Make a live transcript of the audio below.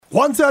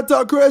One set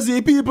of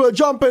crazy people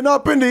jumping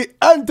up in the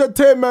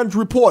Entertainment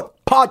Report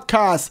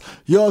podcast.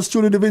 Yours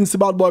truly, the Vincy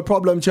Bad Boy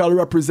Problem Child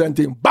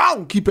representing.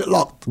 Bang! Keep it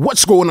locked.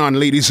 What's going on,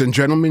 ladies and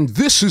gentlemen?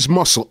 This is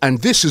Muscle, and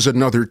this is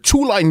another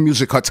Two Line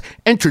Music Hut's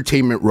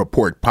Entertainment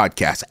Report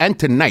podcast. And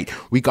tonight,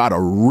 we got a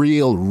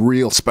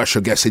real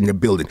special guest in the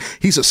building.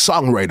 He's a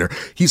songwriter,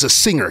 he's a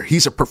singer,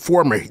 he's a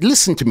performer.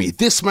 Listen to me,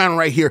 this man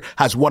right here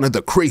has one of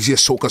the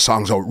craziest soca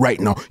songs out right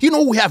now. You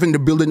know who we have in the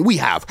building? We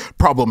have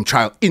Problem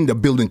Child in the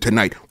building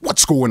tonight.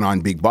 What's going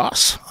on, big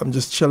boss? I'm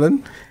just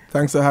chilling.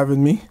 Thanks for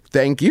having me.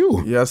 Thank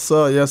you. Yes,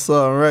 sir.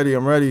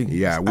 I'm ready.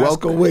 Yeah,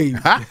 welcome. Wave.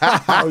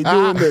 How we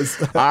doing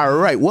this? All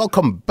right,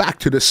 welcome back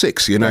to the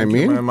Six, you know what I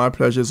mean? Man, my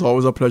pleasure. It's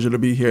always a pleasure to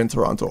be here in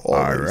Toronto,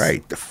 always. All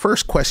right, the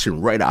first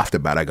question right off the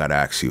bat I got to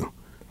ask you,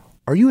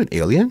 are you an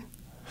alien?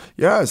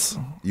 Yes.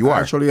 You are?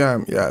 I actually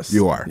am, yes.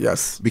 You are?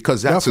 Yes.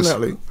 Because that's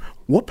definitely.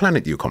 What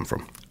planet do you come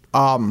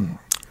from?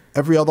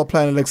 Every other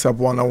planet except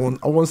one. I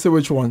won't say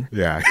which one.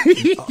 Yeah.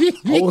 I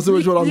won't say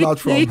which one I'm not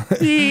from.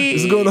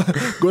 Just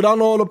go down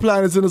all the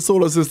planets in the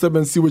solar system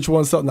and see which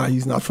one's up. Nah,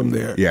 he's not from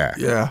there. Yeah.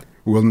 Yeah.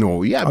 Well,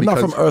 no. Yeah, I'm not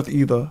from Earth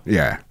either.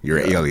 Yeah, you're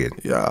an alien.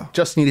 Yeah.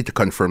 Just needed to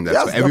confirm that.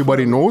 Yes, so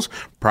everybody definitely. knows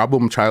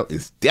Problem Child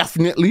is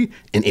definitely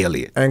an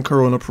alien. And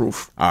corona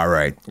proof. All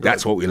right.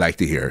 That's what we like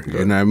to hear. Good.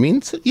 You know what I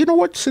mean? So, you know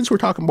what? Since we're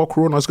talking about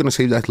corona, I was going to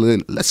say that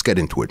let's get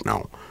into it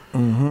now.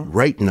 Mm-hmm.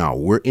 Right now,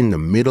 we're in the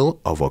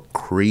middle of a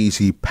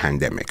crazy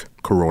pandemic,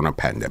 corona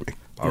pandemic.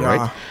 All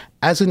right.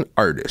 As an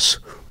artist,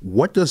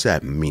 what does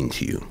that mean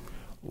to you?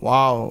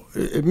 Wow.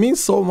 It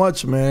means so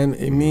much, man.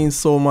 It means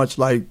so much.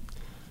 Like,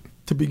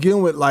 to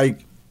begin with,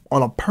 like,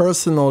 on a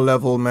personal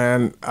level,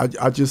 man,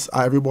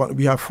 everyone,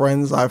 we have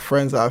friends, I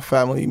have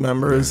family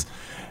members,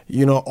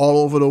 you know, all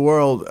over the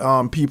world,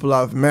 people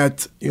I've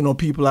met, you know,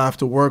 people I have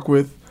to work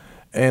with.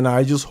 And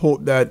I just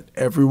hope that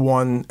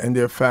everyone and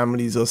their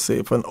families are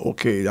safe and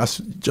okay. That's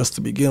just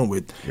to begin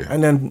with. Yeah.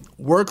 And then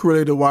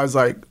work-related wise,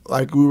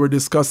 like we were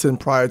discussing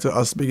prior to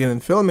us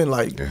beginning filming,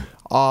 like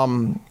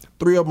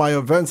 3 of my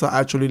events are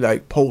actually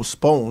like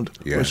postponed,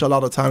 which a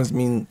lot of times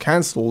mean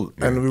canceled.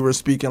 Yeah. And we were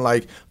speaking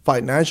like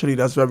financially,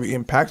 that's very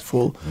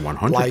impactful.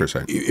 100%.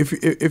 Like,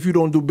 if you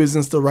don't do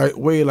business the right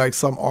way, like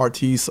some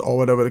artists or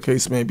whatever the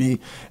case may be,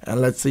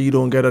 and let's say you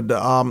don't get a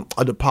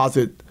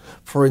deposit,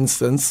 for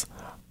instance.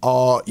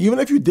 Even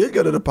if you did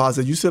get a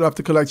deposit, you still have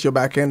to collect your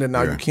back end, and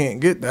now you can't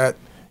get that,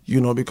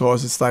 you know,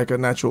 because it's like a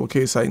natural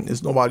case.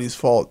 It's nobody's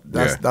fault.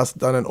 That's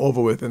done and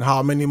over with. And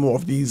how many more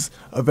of these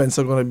events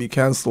are going to be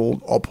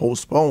canceled or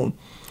postponed?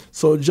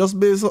 So just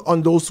based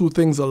on those 2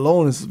 things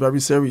alone, it's very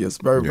serious,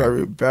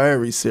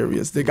 very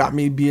serious. They got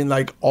me being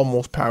like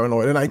almost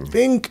paranoid. And I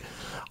think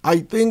I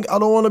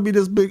don't want to be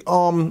this big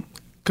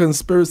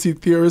conspiracy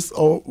theorist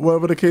or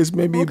whatever the case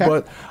may be,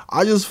 but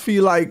I just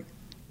feel like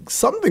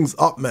something's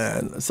up,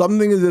 man.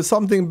 There's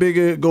something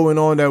bigger going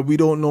on that we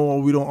don't know or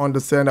we don't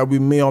understand that we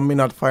may or may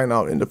not find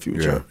out in the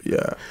future.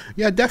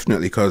 Yeah,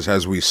 definitely. Because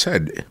as we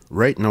said,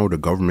 right now the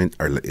government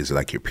is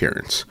like your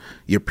parents.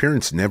 Your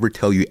parents never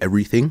tell you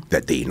everything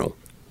that they know.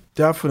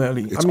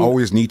 Definitely, it's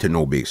always need to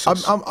know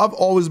basis. I've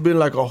always been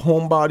like a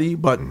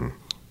homebody, but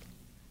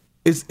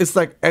it's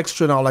like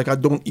extra now. Like I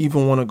don't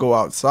even want to go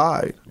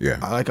outside.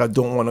 I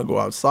don't want to go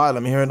outside.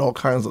 I'm hearing all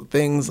kinds of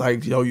things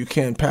like, yo, you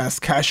can't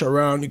pass cash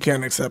around. You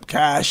can't accept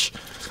cash.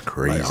 It's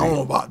crazy. Like, I don't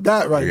know about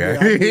that right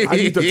now. I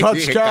need to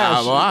touch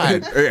cash. Come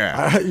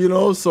on. You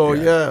know, so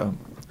yeah.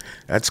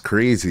 That's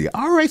crazy.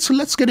 All right, so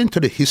let's get into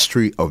the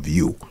history of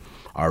you.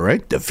 All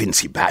right, the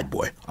Vincy Bad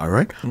Boy. All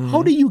right. Mm-hmm.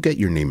 How did you get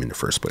your name in the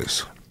first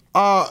place?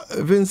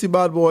 Vincy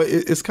Bad Boy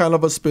is kind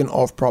of a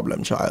spin-off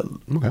Problem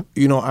Child. Okay.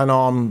 You know,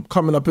 and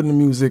coming up in the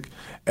music,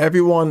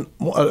 everyone,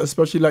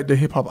 especially like the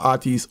hip-hop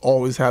artists,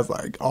 always has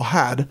like, or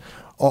had,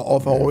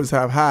 or always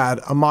have had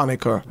a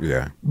moniker.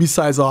 Yeah.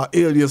 Besides our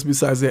alias,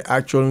 besides their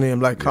actual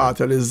name, like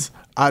Cartel is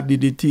Addy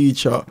the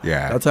Teacher.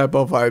 Yeah. That type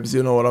of vibes,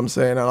 you know what I'm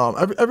saying?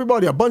 And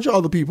everybody, a bunch of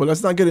other people,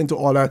 let's not get into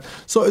all that.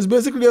 So it's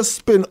basically a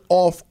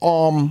spin-off,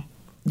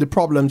 the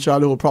Problem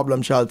Child, the whole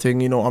Problem Child thing,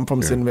 you know, I'm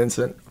from St.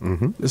 Vincent.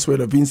 Mm-hmm. This is where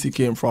the Vincy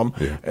came from.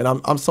 Yeah. And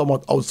I'm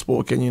somewhat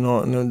outspoken, you know,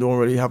 and don't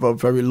really have a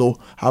very low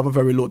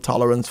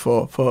tolerance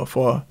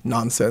for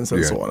nonsense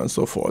and so on and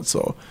so forth.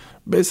 So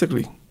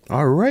basically.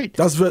 All right.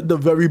 That's the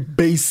very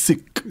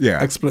basic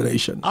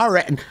explanation. All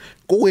right. And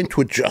go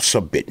into it just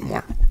a bit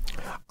more.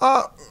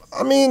 I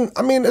mean,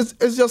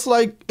 it's just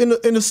like in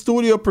the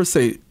studio per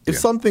se, if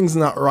something's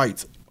not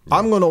right,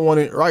 I'm going to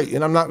want it right,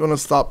 and I'm not going to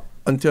stop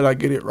until I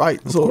get it right.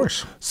 Of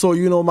course. So,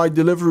 you know, my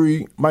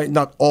delivery might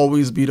not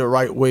always be the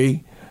right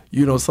way.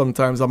 You know,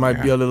 sometimes I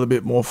might be a little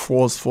bit more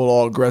forceful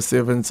or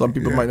aggressive, and some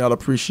people might not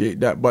appreciate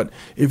that. But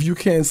if you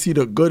can't see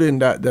the good in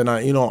that, then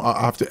I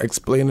have to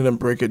explain it and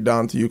break it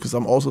down to you, because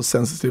I'm also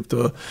sensitive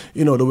to,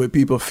 you know, the way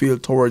people feel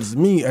towards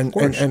me and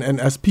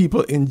as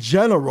people in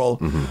general.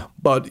 Mm-hmm.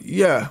 But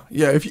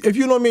if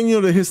you know me,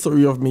 you know the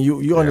history of me,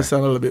 you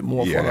understand a little bit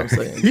more of what I'm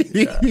saying.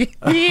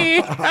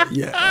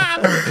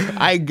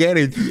 I get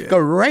it. Yeah.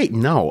 Right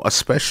now,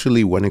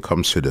 especially when it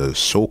comes to the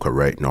soca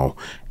right now,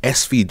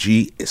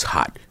 SVG is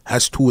hot.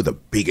 Has 2 of the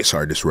biggest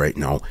artists right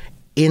now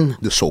in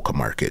the soca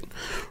market.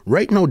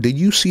 Right now, did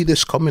you see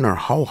this coming, or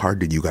how hard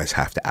did you guys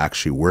have to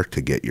actually work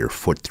to get your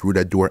foot through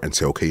that door and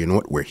say, okay, you know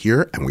what, we're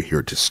here and we're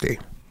here to stay?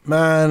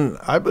 Man,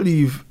 I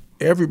believe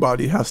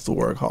everybody has to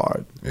work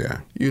hard. Yeah.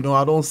 You know,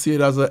 I don't see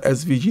it as a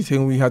SVG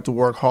thing. We had to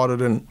work harder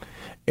than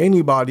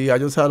anybody. I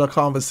just had a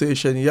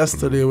conversation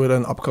yesterday with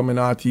an upcoming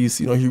artist.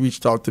 You know, he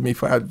reached out to me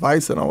for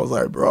advice, and I was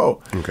like,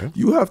 bro,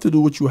 you have to do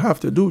what you have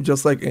to do,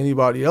 just like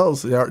anybody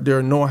else. There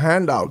are no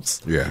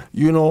handouts. Yeah.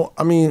 You know,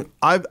 I mean,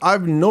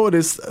 I've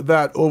noticed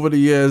that over the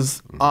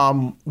years,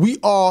 we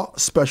are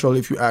special,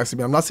 if you ask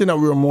me. I'm not saying that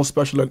we're more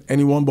special than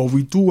anyone, but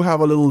we do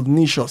have a little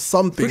niche or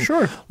something. For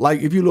sure.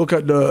 Like if you look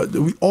at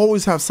we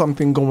always have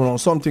something going on,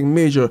 something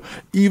major.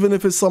 Even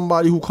if it's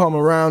somebody who come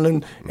around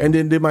and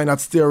then they might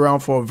not stay around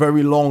for a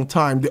very long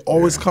time. They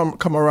always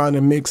come around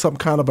and make some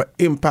kind of an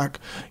impact.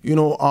 You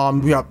know,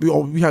 we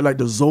had like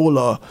the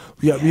Zola.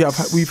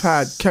 We've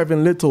had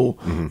Kevin Little.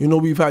 You know,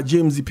 we've had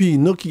James P.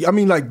 Nookie. I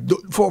mean, like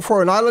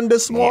for an island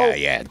this small.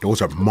 Yeah.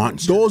 Those are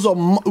monsters.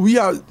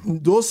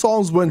 Those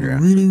songs went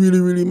really,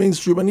 really, really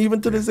mainstream, and even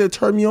to this day,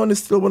 "Turn Me On"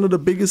 is still one of the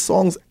biggest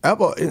songs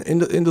ever in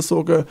the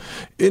soca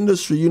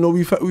industry. You know,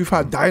 we've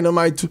had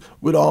Dynamite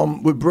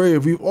with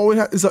Brave. We've always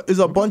had is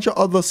a bunch of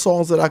other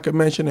songs that I could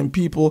mention and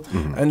people,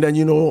 and then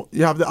you know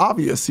you have the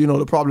obvious. You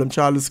know, The Problem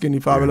Child, The Skinny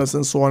Fabulous,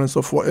 and so on and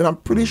so forth. And I'm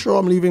pretty sure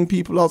I'm leaving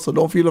people out, so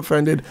don't feel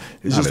offended.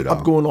 It's Not just at up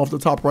all. going off the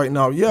top right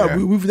now. Yeah.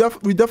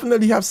 We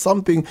definitely have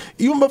something.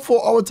 Even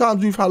before our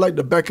times, we've had like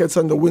the Becketts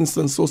and the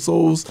Winston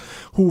Sosos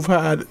who've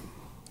had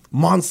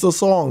monster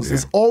songs.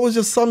 It's always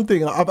just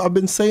something. I've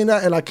been saying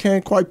that, and I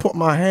can't quite put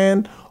my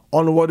hand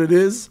on what it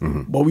is,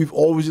 but we've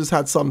always just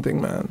had something,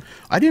 man.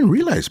 I didn't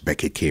realize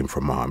Beckett came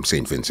from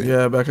St. Vincent.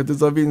 Yeah, Beckett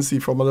is a Vinci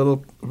from a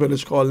little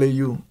village called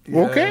Leyu.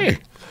 Yeah. Okay.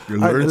 You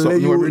learn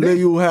something every day.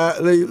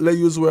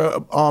 Leyu's where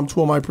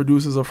two of my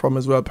producers are from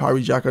as well,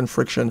 Parry, Jack, and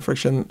Friction.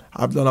 Friction,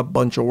 I've done a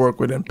bunch of work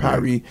with, and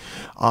Parry,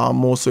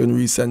 also in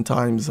recent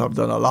times, I've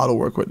done a lot of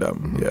work with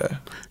them. Yeah.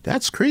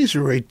 That's crazy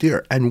right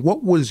there. And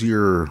what was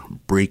your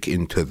break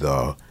into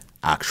the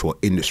actual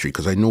industry?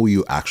 Because I know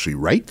you actually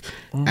write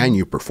and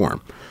you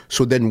perform.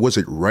 So then, was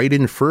it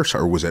writing first,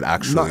 or was it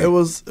actually? No, it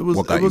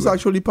was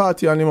actually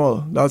Party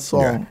Animal, that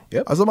song. Yeah.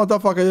 Yep. As a matter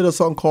of fact, I did a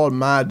song called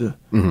Mad.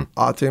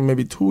 I think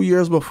maybe 2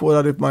 years before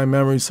that, if my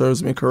memory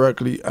serves me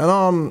correctly.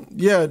 And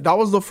that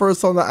was the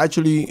first song that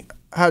actually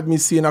had me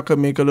seeing I could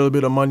make a little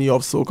bit of money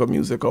off soca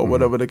music or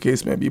whatever the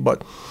case may be.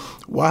 But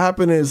what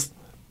happened is,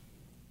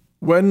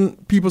 when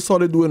people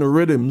started doing the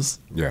rhythms,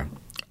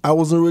 I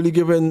wasn't really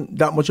given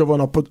that much of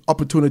an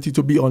opportunity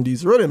to be on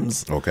these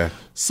rhythms. Okay.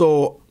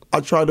 So I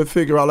tried to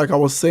figure out, like I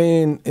was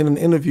saying in an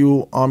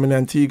interview in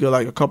Antigua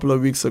like a couple of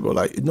weeks ago,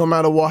 like no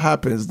matter what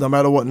happens, no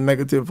matter what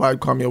negative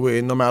vibe come your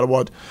way, no matter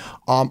what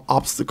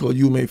obstacle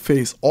you may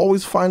face,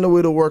 always find a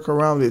way to work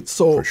around it.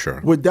 So For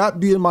sure. with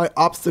that being my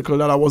obstacle,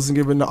 that I wasn't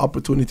given the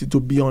opportunity to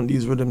be on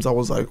these rhythms, I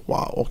was like,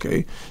 wow,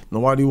 okay,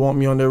 nobody want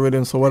me on their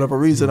rhythms for whatever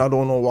reason. I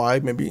don't know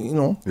why. Maybe,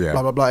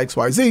 blah, blah, blah,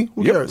 XYZ.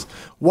 Who cares?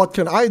 What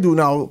can I do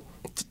now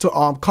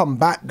to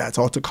combat that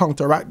or to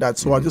counteract that?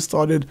 So I just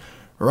started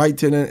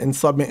writing and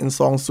submitting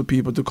songs to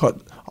people, to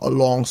cut a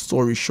long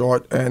story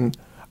short. And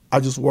I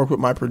just work with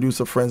my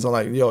producer friends. I'm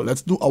like, yo,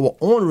 let's do our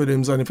own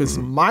rhythms. And if it's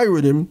my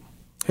rhythm,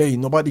 hey,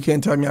 nobody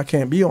can tell me I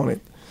can't be on it.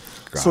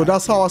 So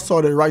that's how I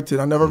started writing.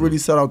 I never really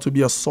set out to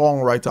be a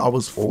songwriter. I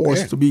was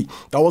forced to be.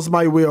 That was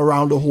my way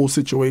around the whole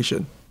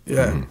situation.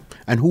 Yeah.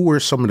 And who were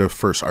some of the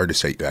first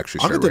artists that you actually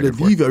I started could tell writing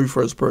you for? the very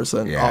first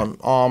person. Yeah.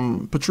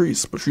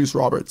 Patrice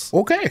Roberts.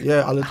 Okay.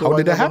 Yeah, a little How I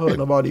did that never heard happen?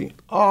 nobody.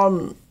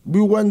 We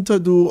went to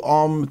do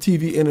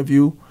TV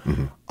interview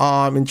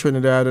in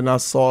Trinidad, and I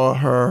saw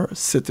her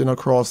sitting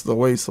across the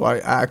way. So I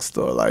asked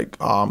her, like,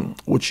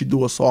 would she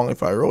do a song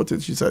if I wrote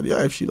it? She said,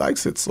 yeah, if she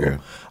likes it. So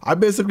I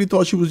basically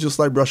thought she was just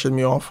like brushing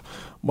me off.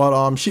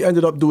 But she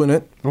ended up doing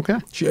it. Okay.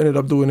 She ended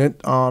up doing it.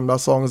 That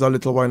song is A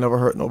Little Why Never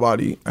Hurt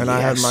Nobody. And I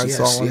had my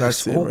song on that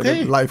same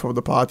rhythm, Life of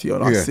the Party,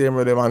 on that same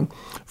rhythm. And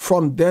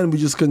from then, we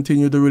just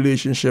continued the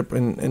relationship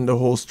and the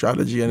whole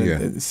strategy. And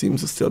it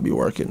seems to still be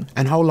working.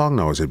 And how long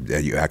now is it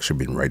that you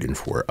actually been writing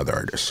for other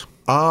artists?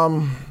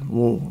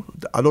 Well,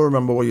 I don't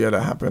remember what year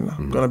that happened.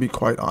 I'm going to be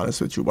quite honest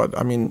with you. But,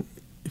 I mean,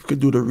 if you could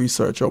do the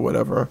research or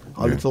whatever,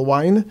 A Little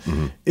Wine,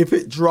 if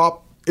it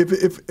dropped,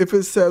 if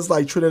it says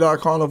like Trinidad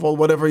Carnival,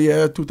 whatever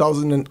year,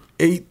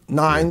 2008,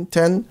 9,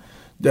 10,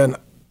 then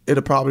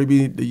it'll probably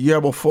be the year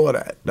before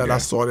that I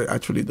started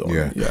actually doing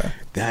it. Yeah.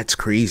 That's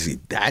crazy.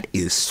 That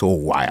is so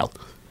wild.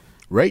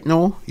 Right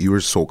now, you're a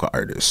soca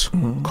artist,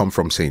 come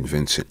from St.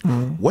 Vincent.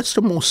 What's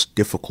the most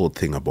difficult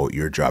thing about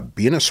your job,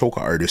 being a soca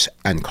artist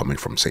and coming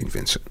from St.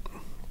 Vincent?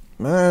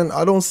 Man,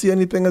 I don't see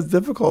anything as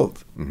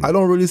difficult. I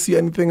don't really see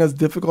anything as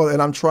difficult, and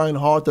I'm trying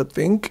hard to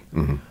think.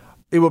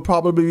 It would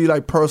probably be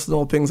like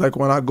personal things, like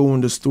when I go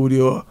in the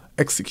studio,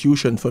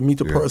 execution, for me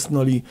to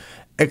personally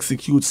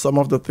execute some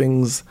of the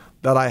things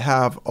that I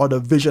have or the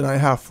vision I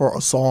have for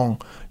a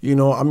song.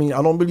 I mean,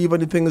 I don't believe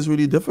anything is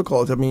really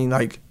difficult. I mean,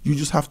 like, you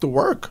just have to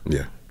work.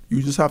 Yeah.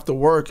 You just have to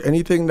work.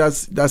 Anything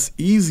that's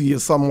easy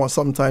is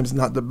sometimes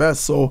not the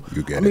best. So,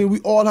 You get I mean,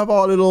 we all have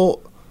our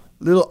little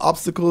little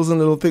obstacles and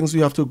little things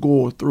we have to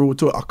go through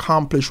to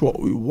accomplish what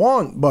we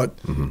want. But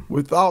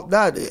without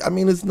that, I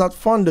mean, it's not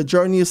fun. The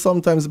journey is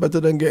sometimes better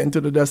than getting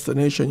to the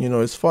destination. You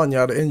know, it's fun. You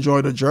have to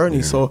enjoy the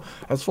journey. So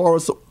as far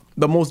as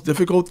the most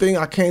difficult thing,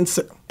 I can't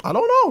say. I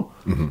don't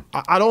know.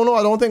 I don't know.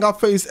 I don't think I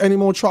faced any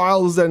more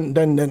trials than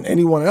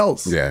anyone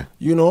else. Yeah.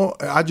 You know,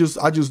 I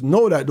just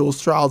know that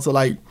those trials are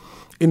like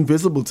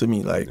invisible to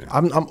me. Like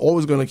I'm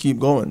always gonna keep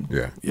going.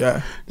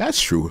 Yeah. That's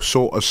true.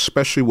 So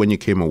especially when you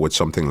came up with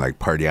something like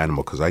Party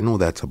Animal, because I know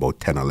that's about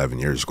 10, 11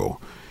 years ago.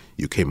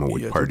 You came up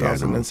with Party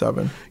 2007.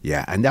 Animal.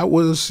 Yeah, and that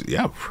was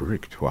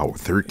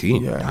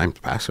 13. Yeah. Time's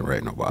passing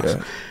right now, boss.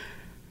 Yeah.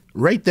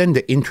 Right then,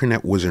 the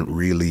internet wasn't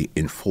really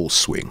in full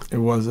swing. It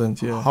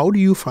wasn't. Yeah. How do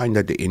you find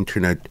that the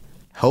internet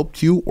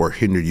helped you or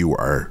hindered you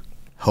or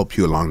helped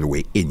you along the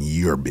way in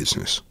your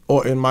business?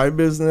 Or in my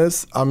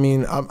business, I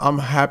mean, I'm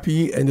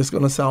happy, and it's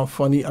gonna sound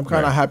funny. I'm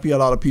kind of happy a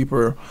lot of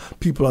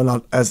people are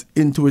not as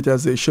into it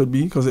as they should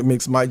be, because it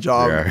makes my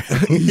job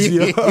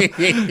easier.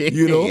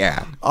 You know.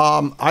 Yeah.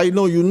 I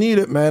know you need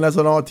it, man. As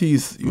an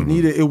artist, you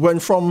need it. It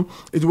went from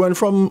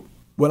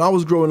when I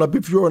was growing up.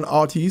 If you're an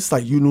artist,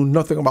 like, you knew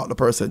nothing about the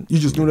person. You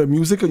just knew their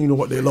music and you know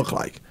what they look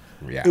like.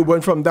 Yeah. It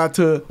went from that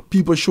to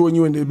people showing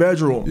you in their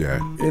bedroom,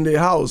 in their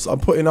house. I'm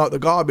putting out the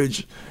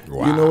garbage.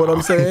 Wow. You know what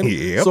I'm saying?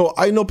 Yep. So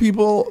I know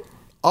people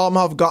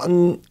have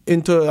gotten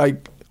into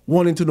like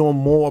wanting to know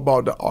more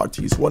about the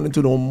artist, wanting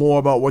to know more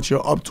about what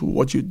you're up to,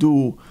 what you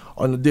do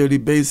on a daily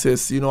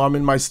basis. You know, I'm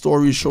in my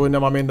stories showing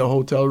them I'm in the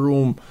hotel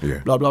room,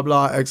 blah, blah,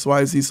 blah, X,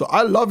 Y, Z. So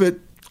I love it.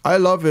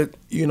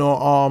 You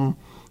know,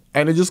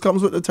 and it just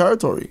comes with the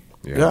territory.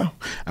 Yeah.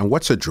 And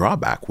what's a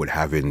drawback with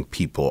having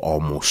people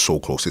almost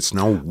so close? It's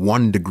now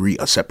 1 degree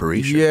of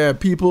separation. Yeah,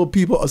 people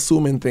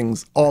assuming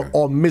things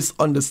or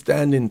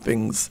misunderstanding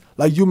things.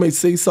 Like, you may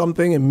say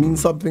something and mean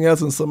something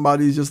else, and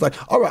somebody's just like,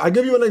 all right, I'll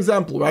give you an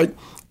example, right?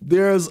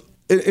 There's,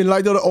 in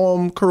light of the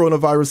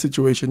coronavirus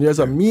situation, there's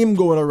a meme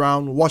going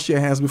around, wash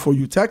your hands before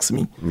you text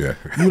me. Yeah.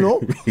 You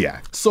know?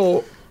 Yeah.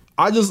 So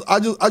I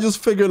just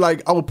figured,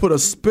 like, I would put a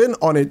spin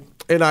on it,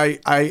 and I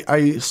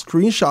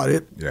screenshot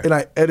it, and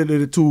I edited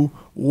it to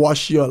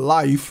wash your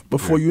life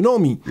before you know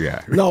me.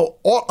 Yeah. Now,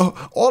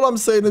 all I'm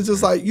saying is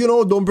just like, you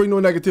know, don't bring no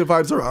negative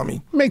vibes around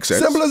me. Makes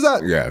sense. Simple as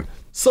that. Yeah.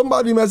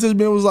 Somebody messaged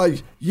me and was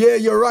like, yeah,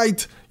 you're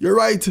right.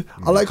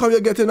 I like how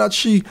you're getting that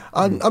she.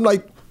 And I'm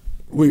like,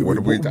 wait, what?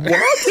 I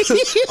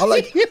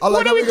like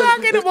what are we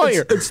talking about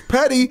here? It's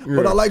petty,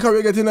 but I like how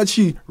you're getting that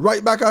she.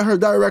 Right back at her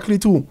directly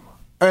too.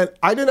 And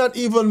I did not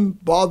even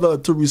bother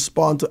to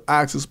respond to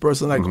ask this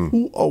person, like,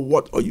 who or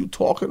what are you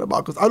talking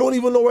about? Because I don't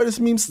even know where this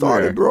meme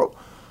started, bro.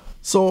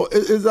 So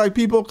it's like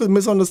people could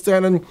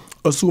misunderstand and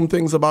assume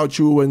things about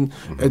you and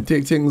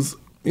take things,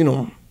 you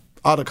know,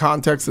 out of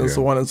context and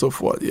so on and so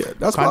forth. Yeah,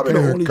 that's probably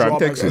the only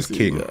context is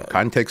king. Yeah.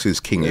 Context is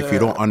king. Yeah. If you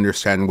don't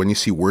understand, when you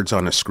see words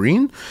on a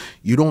screen,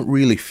 you don't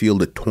really feel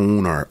the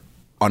tone or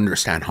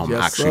understand how I'm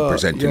actually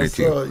presenting it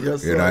to you.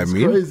 Yes, you know what I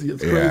mean?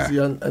 It's crazy.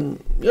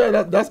 And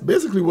that's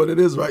basically what it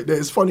is right there.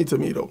 It's funny to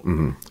me,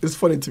 though. It's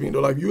funny to me,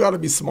 though. Like, you got to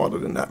be smarter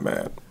than that,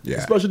 man. Yeah.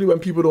 Especially when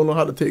people don't know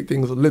how to take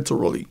things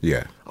literally.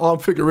 Yeah.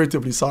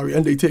 Figuratively, sorry.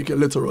 And they take it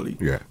literally.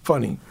 Yeah.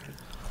 Funny.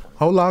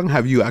 How long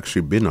have you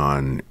actually been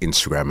on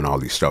Instagram and all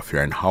these stuff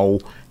here? And how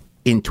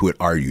into it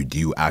are you? Do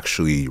you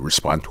actually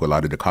respond to a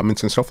lot of the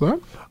comments and stuff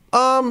like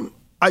that?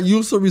 I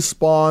used to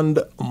respond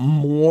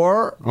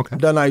more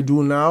than I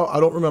do now. I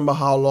don't remember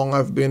how long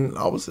I've been.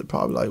 I would say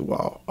probably like,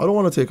 wow. I don't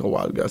want to take a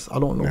wild guess. I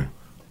don't know. Yeah.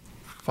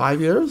 5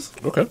 years?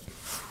 Okay.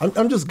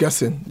 I'm just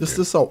guessing. Just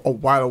a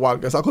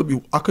wild guess. I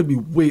could be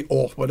way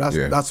off, but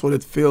that's what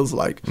it feels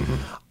like.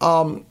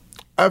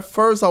 At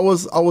first, I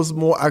was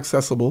more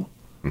accessible.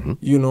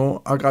 You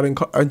know, I got in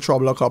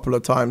trouble a couple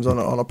of times on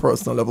a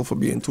personal level for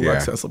being too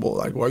accessible.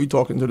 Like, why are you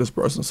talking to this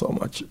person so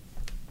much?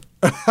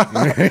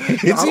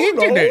 It's the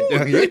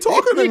internet. They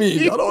talking to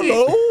me. I don't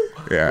know.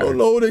 Yeah. I don't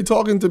know. They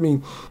talking to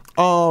me.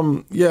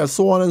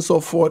 So on and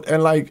so forth.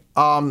 And like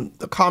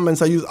the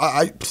comments I use,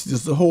 I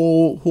just the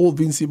whole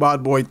Vincy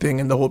Bad Boy thing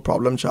and the whole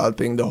problem child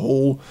thing, the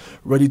whole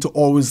ready to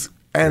always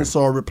answer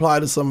or reply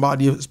to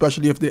somebody,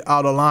 especially if they're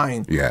out of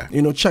line. Yeah. You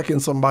know,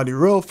 checking somebody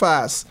real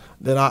fast.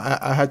 Then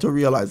I had to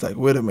realize, like,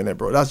 wait a minute,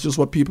 bro. That's just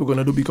what people are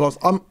gonna do, because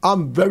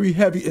I'm very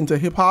heavy into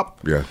hip hop.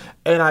 Yeah.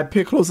 And I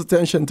pay close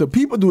attention to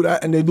people do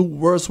that, and they do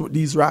worse with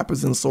these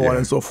rappers and so on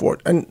and so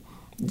forth. And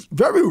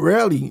very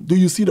rarely do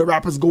you see the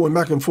rappers going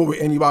back and forth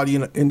with anybody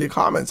in the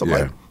comments. I'm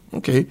like,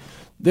 okay,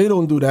 they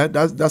don't do that.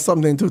 That's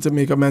something to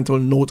make a mental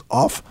note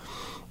of.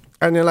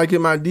 And then, like,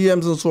 in my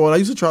DMs and so on, I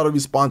used to try to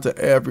respond to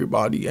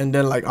everybody. And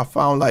then, like, I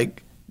found,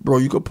 like, bro,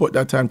 you could put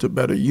that time to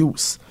better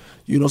use.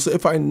 You know, so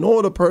if I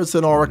know the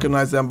person or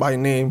recognize them by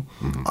name,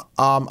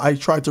 I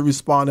try to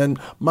respond. And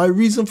my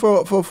reason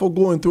for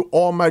going through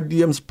all my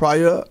DMs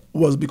prior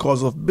was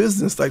because of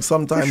business. Like,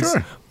 sometimes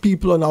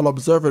people are not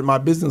observant. My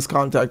business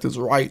contact is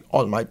right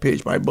on my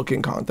page, my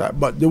booking contact,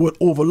 but they would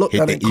overlook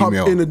that and come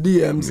in the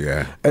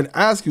DMs and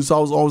ask you. So I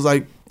was always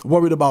like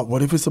worried about,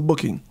 what if it's a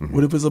booking?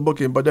 What if it's a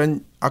booking? But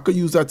then I could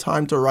use that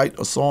time to write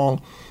a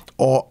song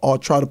or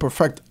try to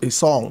perfect a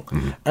song.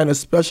 And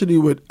especially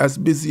with as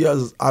busy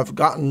as I've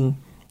gotten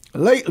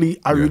lately,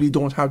 I really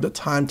don't have the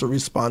time to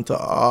respond to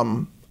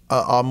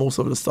most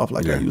of the stuff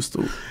like I used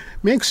to.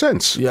 Makes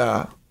sense.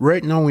 Yeah.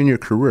 Right now in your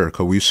career,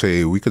 we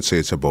could say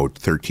it's about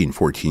 13,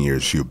 14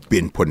 years you've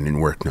been putting in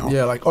work now.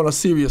 Yeah, like on a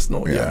serious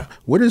note, yeah.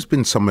 What has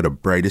been some of the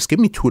brightest, give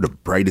me two of the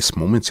brightest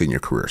moments in your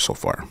career so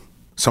far?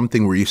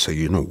 Something where you say,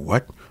 you know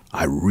what,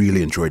 I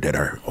really enjoyed that,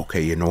 or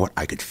okay, you know what,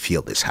 I could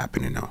feel this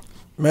happening now.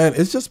 Man,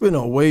 it's just been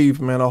a wave,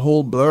 man, a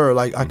whole blur.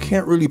 Like, I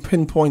can't really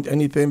pinpoint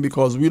anything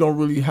because we don't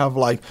really have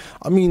like,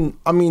 I mean,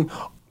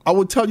 I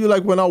would tell you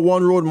like when I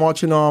won Road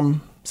March in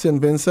St.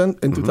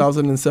 Vincent in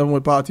 2007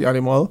 with Party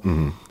Animal,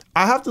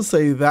 I have to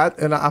say that,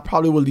 and I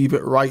probably will leave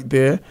it right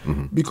there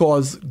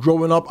because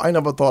growing up, I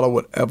never thought I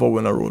would ever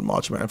win a Road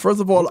March, man. First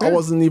of all, I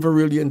wasn't even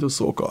really into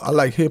soca. I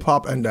like hip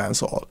hop and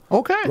dancehall.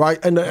 Okay. Right?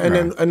 And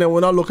then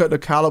when I look at the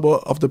caliber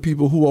of the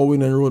people who are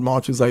winning Road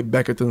Marches like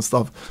Beckett and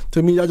stuff,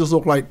 to me, that just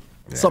looked like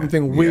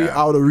something way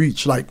out of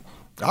reach. Like,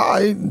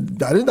 that's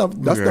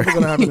never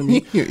going to happen to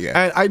me.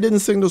 And I didn't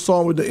sing the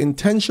song with the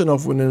intention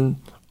of winning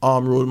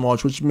Road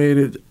March, which made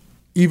it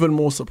even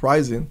more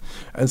surprising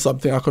and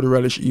something I could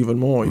relish even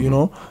more, you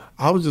know?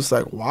 I was just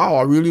like, wow,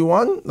 I really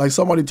won? Like,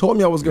 somebody told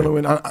me I was going to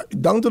win.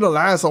 Down to the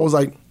last, I was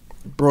like,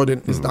 bro,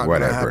 it's not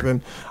going to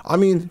happen. I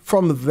mean,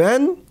 from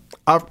then,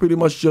 I've pretty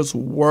much just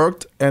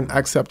worked and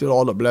accepted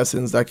all the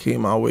blessings that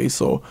came my way.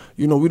 So,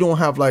 you know, we don't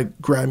have like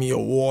Grammy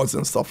Awards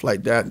and stuff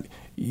like that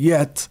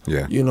yet,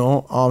 you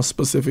know,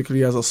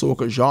 specifically as a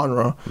soca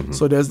genre.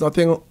 So there's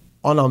nothing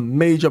on a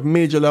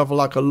major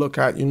level I could look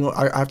at. You know,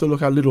 I have to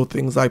look at little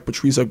things like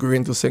Patrice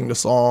agreeing to sing the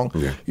song,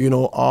 you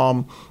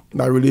know,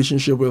 my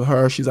relationship with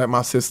her, she's like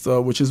my sister,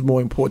 which is more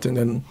important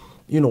than,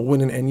 you know,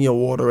 winning any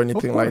award or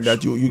anything like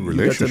that. You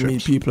get to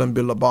meet people and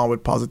build a bond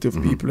with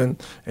positive people,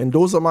 and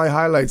those are my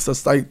highlights.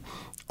 That's like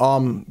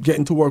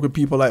getting to work with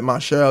people like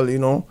Marshall, you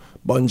know,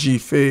 Bungie,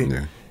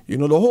 Faye, you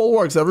know, the whole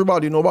works,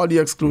 everybody, nobody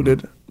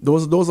excluded.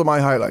 Those are my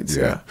highlights.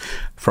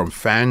 From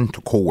fan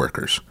to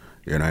co-workers,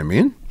 you know what I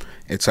mean?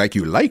 It's like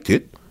you liked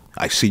it.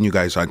 I've seen you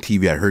guys on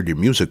TV. I heard your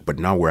music, but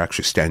now we're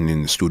actually standing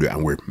in the studio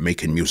and we're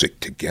making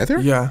music together.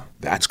 Yeah,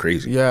 that's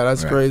crazy. Yeah,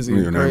 that's crazy.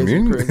 You know crazy,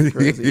 what I mean?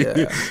 Crazy.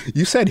 Yeah.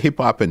 You said hip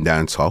hop and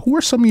dancehall. Who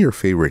are some of your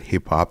favorite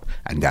hip hop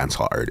and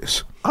dancehall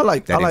artists?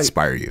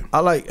 Inspire you?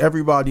 I like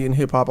everybody in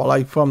hip hop. I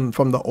like from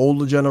the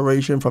older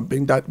generation, from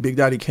Big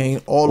Daddy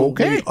Kane all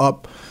the way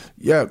up.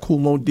 Yeah, Kool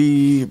Moe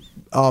Dee,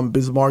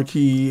 Biz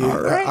Markie.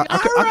 I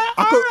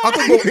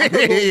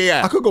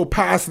could go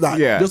past that.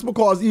 Just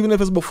because even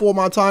if it's before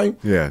my time,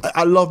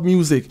 I love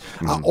music.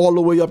 All the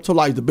way up to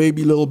like the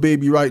Lil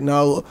Baby right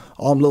now,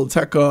 Lil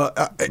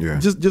Tecca.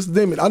 Just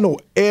name it. I know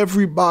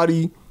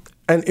everybody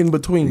and in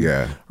between.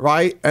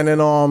 Right? And then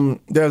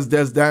there's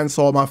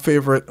dancehall.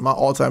 My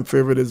all-time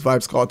favorite is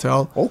Vybz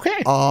Kartel.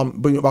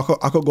 But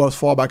I could go as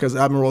far back as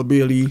Admiral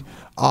Bailey,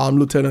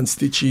 Lieutenant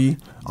Stitchie,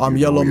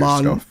 Yellow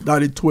Man,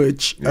 Daddy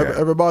Twitch,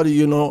 everybody,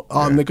 you know,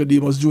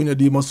 Nicodemus, Junior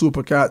Demus,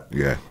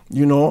 Supercat,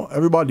 you know,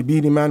 everybody,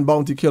 Beanie Man,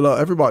 Bounty Killer,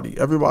 everybody.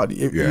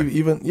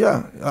 Even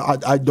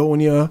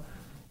Idonia,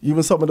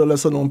 even some of the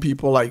lesser known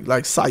people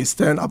like Size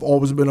 10. I've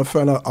always been a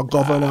fan of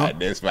Governor.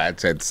 This man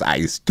said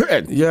Size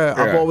 10.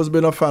 I've always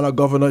been a fan of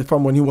Governor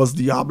from when he was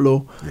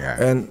Diablo.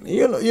 And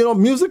you know,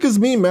 music is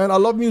me, man. I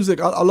love music.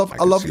 I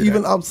love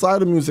even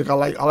outside of music. I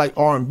like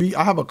R&B.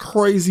 I have a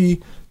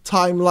crazy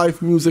Time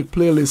Life music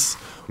playlist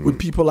with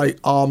people like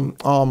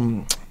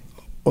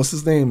what's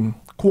his name,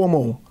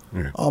 Cuomo,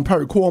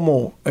 Perry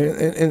Cuomo,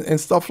 and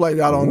stuff like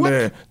that on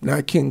there.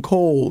 Nat King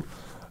Cole,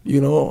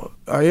 you know,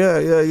 All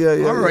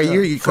right,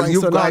 because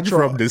you've gone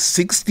from the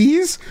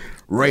 '60s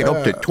right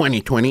up to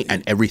 2020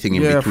 and everything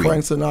in between.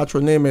 Frank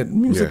Sinatra, name it.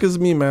 Music is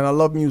me, man. I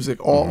love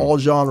music, all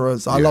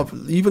genres. I love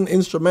even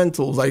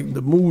instrumentals, like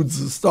the moods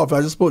and stuff.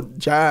 I just put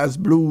jazz,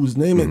 blues,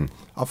 name it.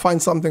 I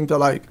find something to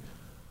like.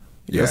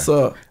 Yes,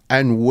 sir.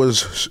 And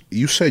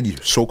you said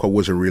soca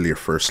wasn't really your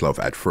first love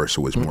at first.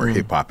 It was more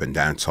hip-hop and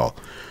dancehall.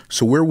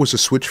 So where was the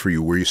switch for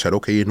you where you said,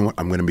 okay, you know what,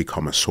 I'm going to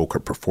become a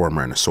soca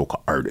performer and a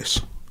soca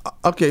artist?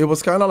 Okay, it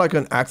was kind of like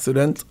an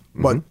accident,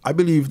 but I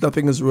believe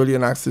nothing is really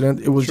an accident.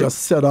 It was just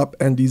set up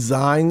and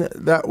designed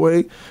that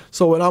way.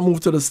 So when I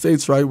moved to the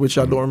States, right, which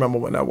I don't remember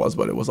when that was,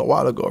 but it was a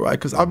while ago, right?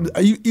 Because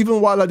even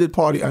while I did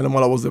Party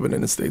Animal, I was living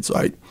in the States,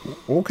 right?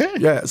 Okay.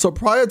 Yeah, so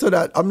prior to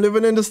that, I'm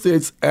living in the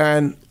States,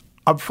 and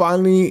I'm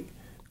finally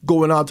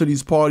going out to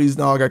these parties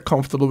now. I got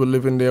comfortable with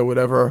living there,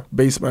 whatever,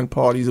 basement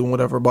parties and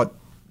whatever, but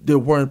they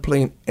weren't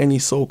playing any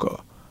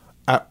soca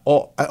at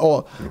all.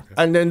 Okay.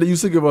 And then they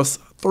used to give us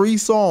three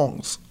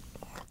songs,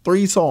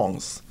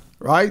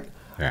 right?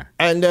 Yeah.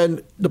 And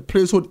then the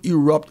place would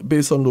erupt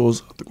based on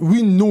those.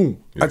 We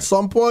knew at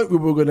some point we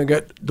were going to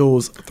get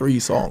those three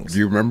songs. Do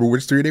you remember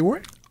which three they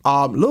were?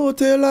 Lil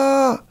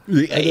Taylor.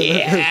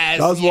 Yes,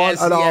 that's one.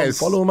 And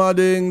Follow My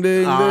Ding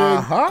Ding Ding.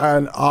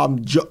 And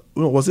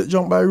was it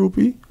Jump by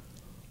Rupee?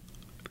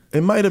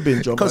 It might have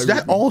been Jump by Rupee.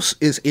 Because that also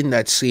is in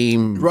that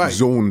same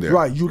zone there.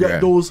 Right. You get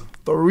those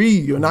three.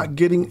 You're not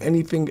getting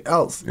anything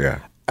else. Yeah.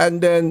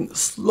 And then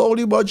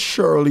slowly but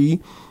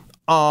surely,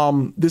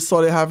 they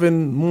started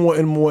having more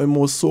and more and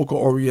more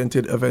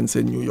soca-oriented events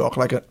in New York,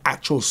 like an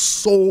actual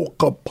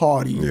soca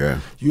party. Yeah.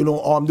 You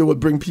know, they would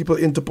bring people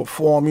in to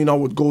perform. You know, I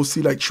would go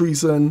see like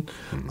Treason,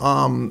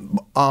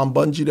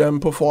 Bungie them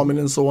performing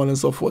and so on and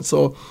so forth.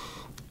 So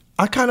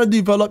I kind of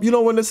developed, you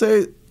know, when they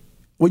say,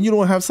 when you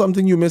don't have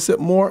something, you miss it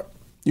more.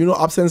 You know,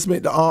 absence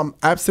make the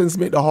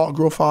heart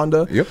grow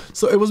fonder. Yep.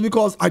 So it was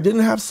because I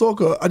didn't have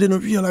soca. I didn't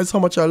realize how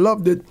much I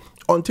loved it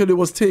until it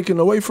was taken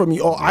away from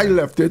me, or I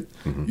left it.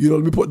 You know,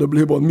 let me put the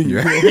blame on me.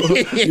 Yeah. You know?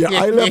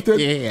 Yeah, I left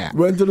it. Yeah.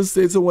 Went to the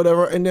States or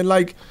whatever, and then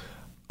like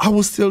I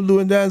was still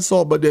doing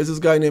dancehall, but there's this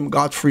guy named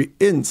Godfrey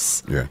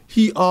Ince. Yeah.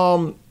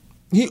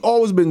 He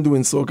always been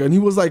doing soca, and he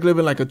was like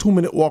living like a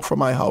 2-minute walk from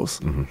my house.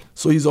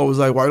 So he's always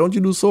like, "Why don't you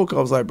do soca?"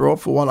 I was like, "Bro,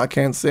 for one, I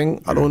can't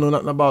sing. I don't know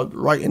nothing about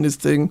writing this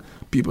thing.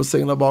 People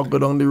saying about go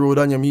down the road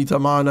and you meet a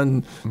man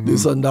and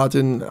this and that,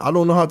 and I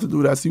don't know how to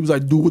do that." So he was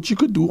like, "Do what you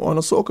could do on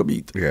a soca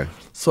beat." Yeah.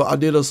 So I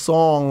did a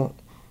song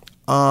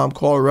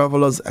called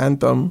Reveler's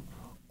Anthem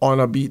on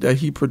a beat that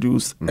he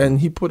produced,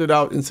 and he put it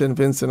out in St.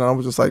 Vincent, and I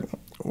was just like,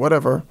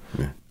 whatever.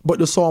 Yeah. But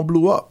the song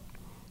blew up.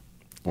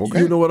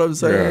 Okay. You know what I'm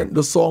saying? Yeah.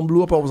 The song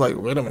blew up. I was like,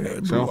 wait a minute. It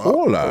blew So, up.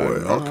 hold on.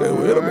 Okay,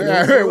 wait a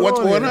minute. What's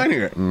going on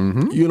here?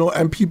 You know,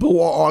 and people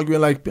were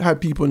arguing, like,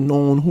 had people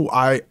known who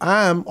I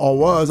am or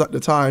was at the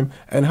time,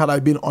 and had I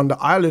been on the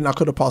island, I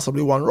could have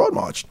possibly won Road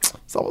March.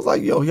 So I was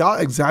like, yo, y'all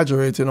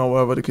exaggerating or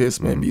whatever the case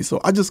may be. So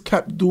I just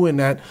kept doing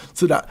that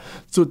to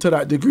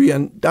that degree.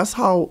 And that's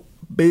how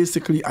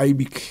basically I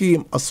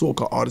became a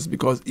soca artist,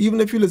 because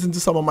even if you listen to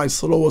some of my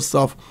slower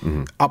stuff,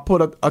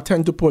 I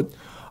tend to put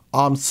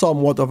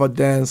somewhat of a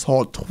dance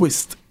hall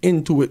twist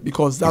into it,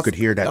 because that's, could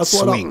hear that that's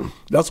swing.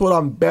 That's what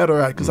I'm better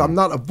at, because I'm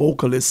not a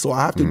vocalist, so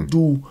I have to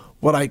do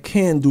what I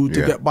can do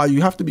to get by.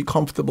 You have to be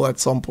comfortable at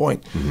some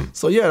point.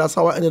 So yeah, that's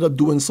how I ended up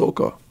doing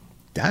soca.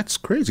 That's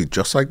crazy,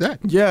 just like that.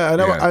 Yeah,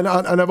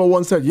 I never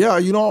once said, yeah,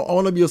 you know, I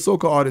want to be a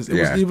soca artist. It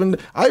was even,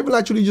 I even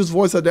actually just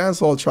voiced a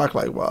dancehall track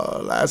like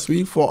last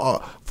week for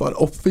an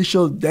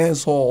official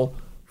dancehall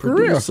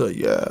producer.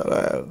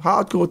 Yeah,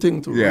 hardcore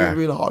thing too. Yeah.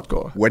 Really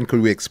hardcore. When could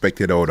we expect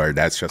it out, or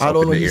that's just I up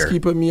don't in know. the He's air?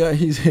 keeping me.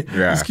 He's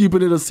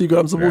keeping it a secret.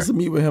 I'm supposed to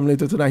meet with him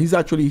later tonight. He's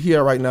actually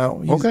here right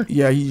now. Okay.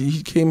 Yeah,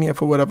 he came here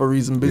for whatever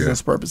reason,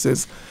 business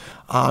purposes.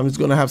 He's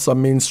gonna have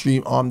some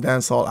mainstream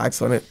dancehall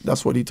acts on it.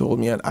 That's what he told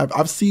me, and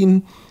I've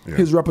seen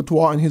his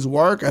repertoire and his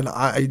work, and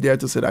I dare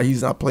to say that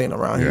he's not playing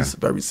around. Yeah. He's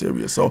very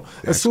serious. So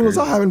That's as soon as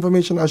I crazy. have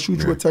information, I'll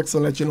shoot you a text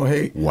and let you know,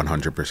 hey,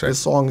 100%. this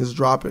song is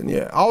dropping.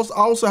 Yeah, I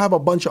also have a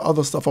bunch of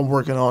other stuff I'm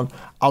working on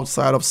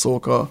outside of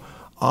soca.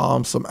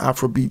 Some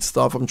Afrobeat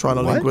stuff. I'm trying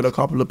to link with a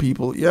couple of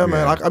people. Yeah,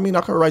 man. I mean,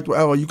 I can write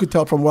whatever. You could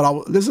tell from what I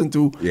listen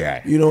to.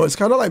 Yeah. You know, it's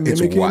kind of like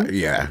mimicking.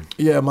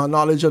 Yeah. My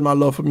knowledge and my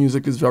love for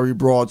music is very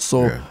broad.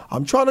 So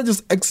I'm trying to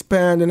just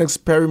expand and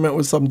experiment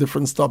with some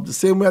different stuff. The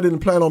same way I didn't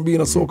plan on being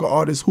a soca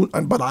artist,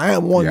 but I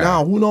am one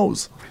now. Who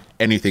knows?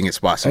 Anything is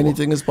possible.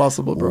 Anything is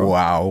possible, bro.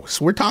 Wow.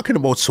 So we're talking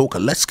about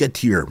soca. Let's get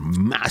to your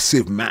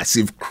massive,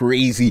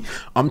 crazy.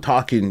 I'm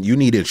talking, you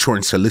need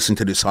insurance to listen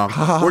to this song.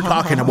 We're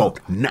talking about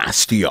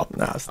Nasty Up.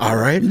 Nasty. All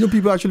right? You know,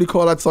 people actually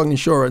call that song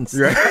insurance.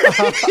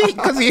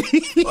 Because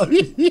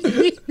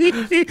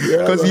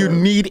you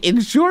need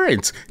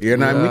insurance. You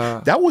know what I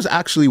mean? That was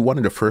actually one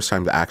of the first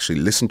times I actually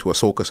listened to a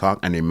soca song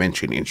and they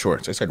mentioned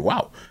insurance. I said,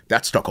 wow,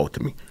 that stuck out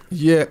to me.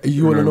 Yeah,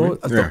 you want to know?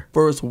 That's the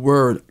first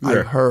word I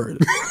heard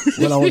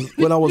when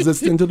I was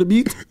listening to the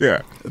beat.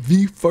 Yeah.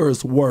 The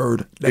first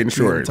word that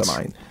Insurance. came to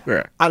mind.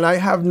 Yeah. And I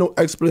have no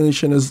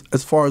explanation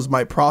as far as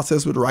my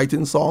process with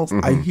writing songs.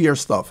 I hear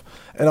stuff.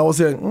 And I was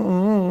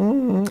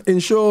saying,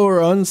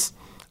 insurance.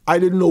 I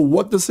didn't know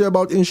what to say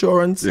about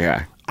insurance.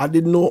 Yeah. I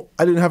didn't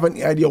have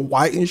any idea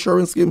why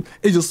insurance came.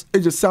 It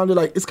just sounded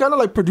like, it's kind of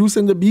like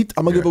producing the beat.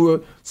 I'm going to give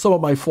away some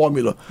of my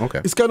formula. Okay.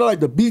 It's kind of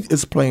like the beat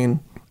is playing,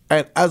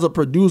 and as a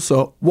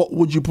producer, what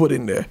would you put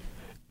in there?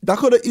 That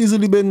could have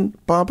easily been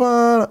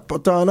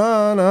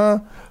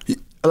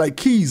like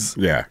keys.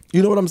 Yeah.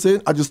 You know what I'm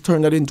saying? I just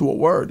turned that into a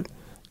word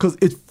because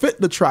it fit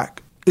the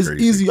track. It's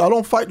Crazy. easy. I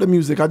don't fight the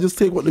music. I just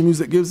take what the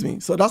music gives me.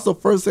 So that's the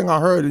first thing I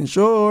heard.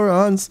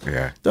 Insurance.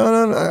 Yeah.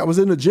 I was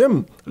in the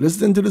gym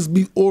listening to this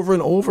beat over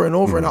and over and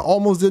over, and I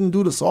almost didn't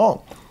do the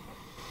song.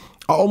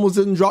 I almost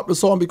didn't drop the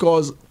song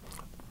because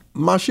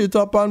mash it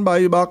up and buy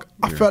it back.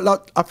 I felt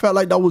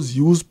like that was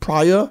used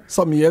prior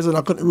some years, and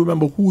I couldn't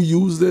remember who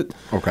used it.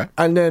 Okay.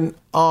 And then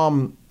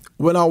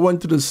when I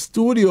went to the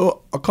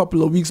studio a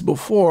couple of weeks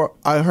before,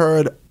 I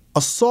heard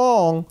a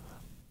song.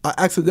 I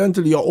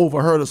accidentally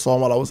overheard a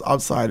song while I was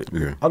outside.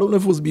 Yeah. I don't know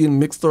if it was being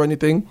mixed or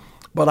anything,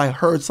 but I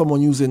heard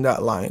someone using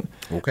that line.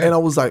 Okay. And I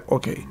was like,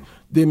 okay,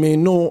 they may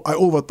know I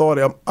overthought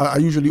it. I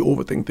usually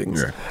overthink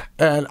things. Yeah.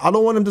 And I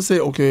don't want him to say,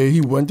 okay,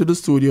 he went to the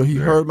studio, he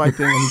heard my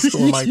thing, and he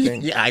stole my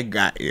thing. Yeah, I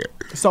got you.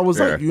 So I was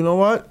like, you know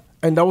what?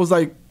 And that was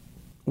like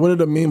one of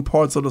the main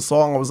parts of the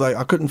song. I was like,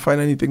 I couldn't find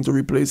anything to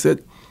replace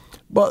it.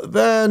 But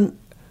then,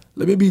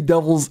 let me be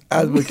devil's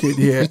advocate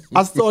here.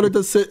 I started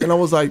to sit and I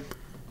was like,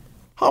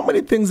 how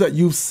many things that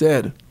you've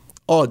said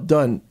or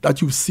done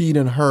that you've seen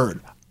and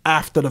heard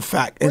after the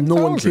fact and no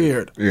one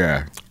cared?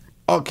 Yeah.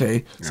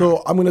 okay,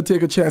 so I'm gonna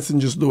take a chance and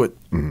just do it,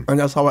 and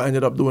that's how I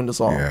ended up doing the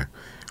song. Yeah.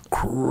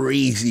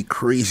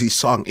 Crazy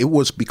song. It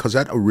was because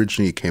that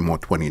originally came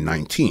out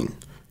 2019.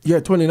 Yeah,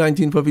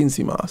 2019 for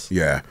Vincy Mas.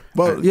 Yeah.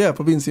 Well, yeah,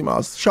 for Vincy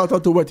Mas. Shout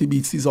out to Wetty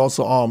Beats. He's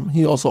also on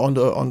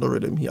the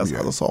rhythm. He has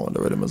a song on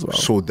the rhythm as well.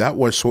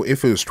 So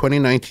if it was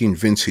 2019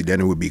 Vincy, then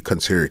it would be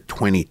considered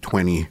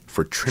 2020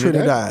 for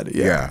Trinidad.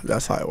 Yeah,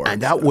 that's how it works.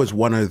 And that was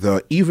one of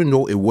the, even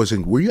though it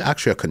wasn't, were you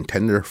actually a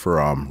contender for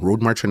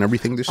Road March and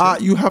everything this year?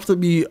 You have to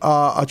be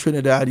a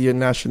Trinidadian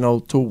national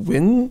to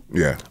win.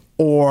 Yeah.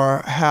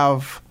 Or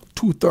have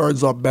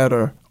 2/3 or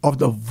better of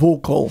the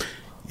vocal.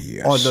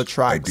 Yes, on the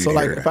track. So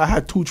like if I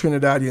had 2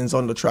 Trinidadians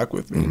on the track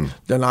with me,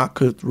 then I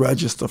could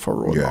register for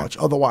Road March.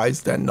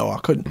 Otherwise, then no, I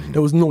couldn't.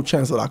 There was no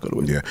chance that I could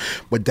win. Yeah.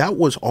 But that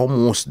was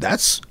almost,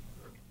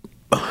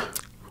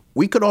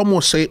 we could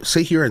almost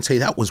say here and say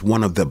that was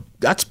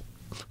that's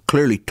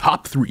clearly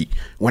top 3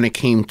 when it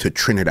came to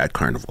Trinidad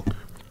Carnival.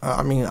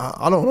 I mean,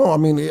 I don't know. I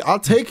mean, I'll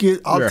take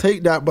it. I'll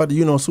take that. But,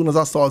 as soon as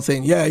I start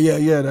saying,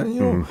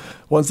 then,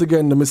 once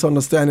again, the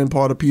misunderstanding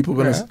part of people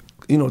going to,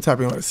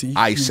 tapping like, see.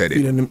 I said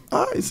it.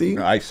 I see.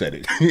 I said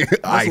it.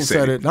 I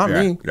said it, not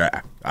me.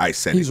 Yeah, I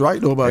said He's right,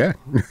 though, but.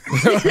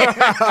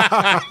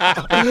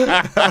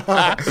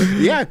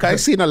 Yeah,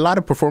 I've seen a lot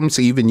of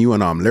performances, even you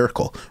and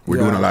Lyrical. We're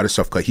doing a lot of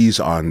stuff because he's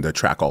on the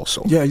track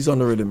also. Yeah, he's on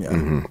the rhythm,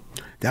 yeah.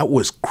 That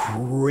was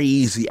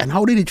crazy. And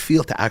how did it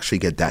feel to actually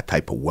get that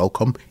type of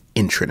welcome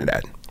in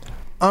Trinidad?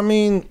 I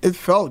mean, it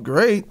felt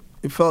great.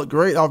 It felt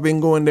great. I've been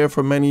going there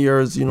for many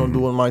years,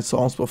 doing my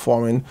songs,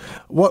 performing.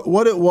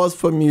 What it was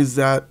for me is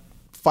that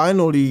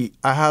finally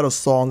I had a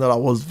song that I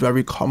was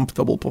very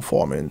comfortable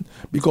performing,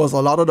 because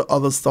a lot of the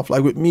other stuff,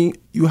 like with me,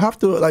 you have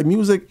to, like,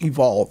 music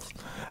evolves.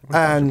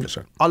 And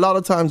 100%. a lot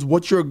of times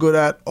what you're good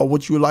at or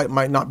what you like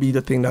might not be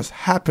the thing that's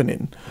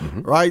happening,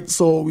 right?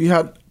 So we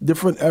had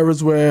different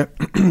eras where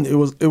it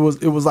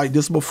was like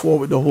this before,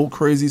 with the whole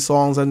crazy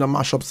songs and the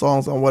mashup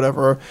songs and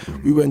whatever.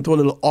 We went to a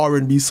little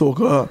R&B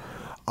soca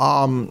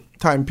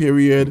time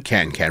period.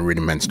 Can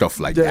rhythm and stuff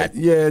like that.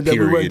 Yeah, then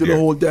we went to the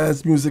whole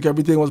dance music.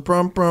 Everything was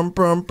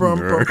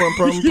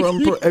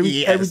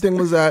everything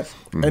was that.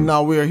 And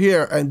now we're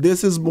here. And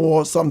this is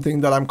more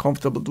something that I'm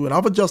comfortable doing.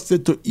 I've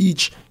adjusted to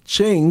each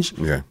change,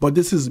 but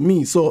this is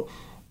me. So,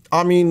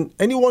 I mean,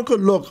 anyone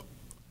could look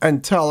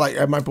and tell, like,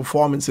 at my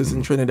performances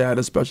in Trinidad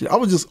especially. I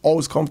was just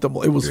always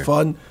comfortable. It was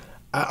fun.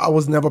 I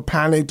was never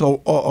panicked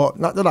or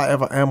not that I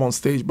ever am on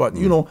stage, but,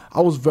 I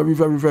was very,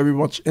 very, very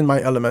much in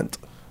my element.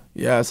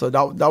 Yeah, so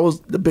that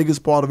was the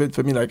biggest part of it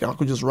for me. Like, I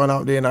could just run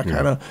out there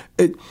and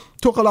it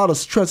took a lot of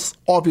stress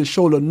off your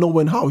shoulder,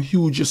 knowing how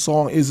huge your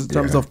song is in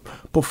terms of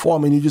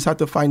performing. You just have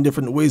to find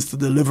different ways to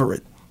deliver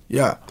it.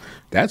 Yeah.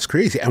 That's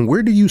crazy. And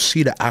where do you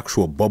see the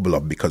actual bubble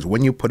up? Because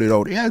when you put it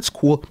out, it's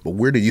cool, but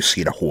where do you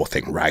see the whole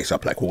thing rise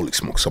up? Like, holy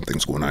smoke,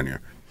 something's going on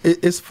here.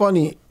 It's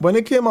funny. When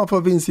it came out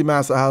for Vincy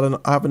Mas, I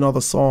have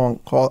another song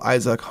called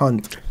Isaac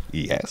Hunt.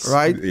 Yes.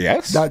 Right?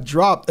 Yes. That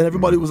dropped, and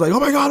everybody was like, oh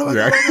my God, oh my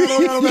God,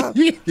 oh my God.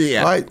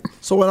 Yeah. Right?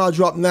 So when I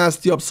dropped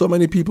Nasty Up, so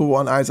many people were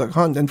on Isaac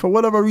Hunt. And for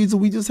whatever reason,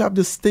 we just have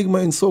this stigma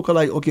in soca,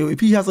 like, okay, if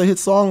he has a hit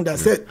song,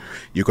 that's it.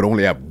 You could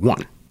only have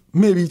one.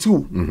 Maybe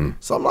 2.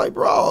 So I'm like,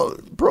 bro,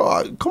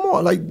 come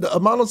on. Like, the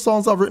amount of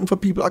songs I've written for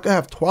people, I could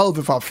have 12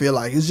 if I feel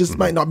like. It just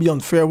might not be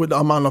unfair with the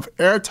amount of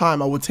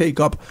airtime I would take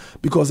up,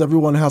 because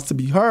everyone has to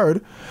be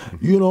heard,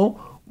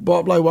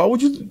 But, like, why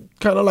would you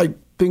kind of, like,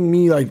 think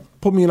me, like,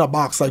 put me in a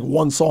box, like,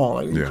 one song?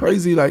 Like,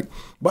 crazy, like.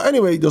 But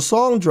anyway, the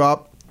song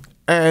dropped,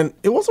 and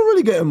it wasn't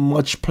really getting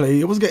much play.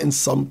 It was getting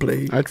some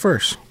play. At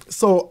first.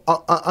 So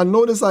I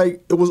noticed,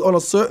 like, it was on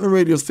a certain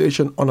radio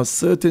station on a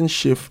certain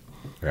shift.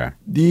 Yeah.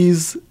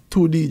 These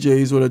 2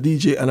 DJs, or a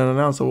DJ and an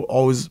announcer, will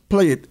always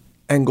play it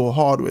and go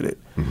hard with it.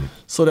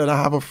 So then I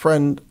have a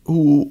friend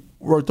who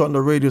worked on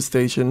the radio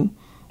station,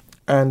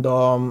 and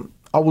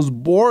I was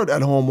bored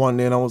at home one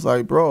day, and I was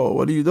like, bro,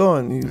 what are you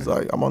doing? He's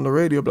like, I'm on the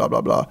radio, blah, blah,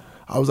 blah.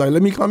 I was like,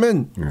 let me come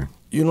in.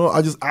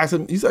 I just asked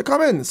him. He said,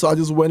 come in. So I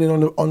just went in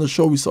on the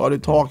show. We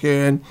started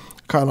talking,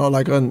 kind of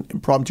like an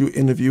impromptu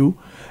interview.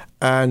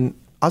 And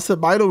I said,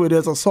 by the way,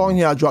 there's a song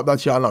here I dropped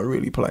that y'all not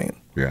really playing.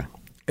 Yeah.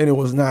 And it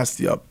was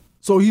Nasty Up.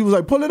 So he was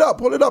like, pull it up,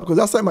 because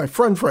that's like my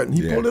friend.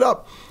 He pulled it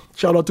up.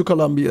 Shout out to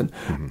Colombian.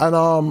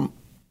 And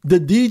the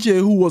DJ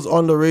who was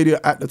on the radio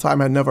at the time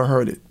had never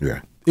heard it.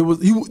 Yeah. It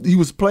was he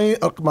was playing,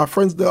 my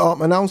friend's the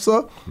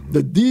announcer.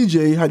 The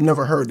DJ had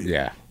never heard it.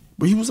 Yeah.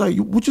 But he was like,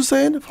 what you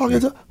saying? Fuck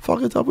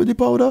it up with the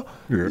powder?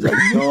 Yeah. He's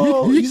like,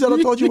 yo. He said, I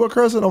thought you were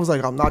cursing. I was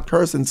like, I'm not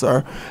cursing,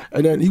 sir.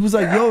 And then he was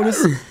like, yo,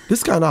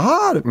 this kind of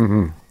hard.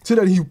 So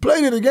then he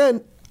played it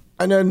again.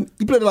 And then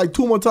he played it like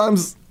 2 more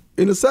times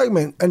in the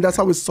segment. And that's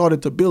how it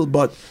started to build.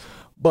 But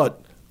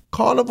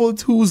Carnival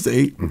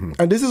Tuesday,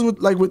 and this is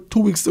with 2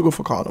 weeks to go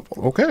for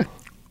Carnival. Okay.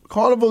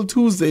 Carnival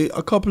Tuesday,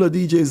 a couple of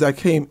DJs that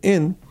came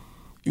in,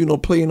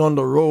 playing on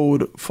the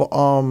road for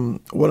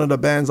one of the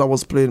bands I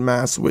was playing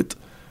mass with,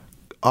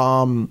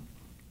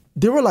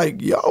 they were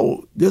like,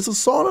 yo, there's a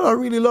song that I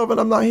really love and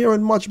I'm not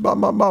hearing much about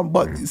my mom.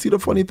 But you see, the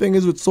funny thing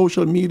is with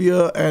social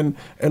media and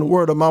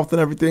word of mouth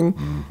and everything,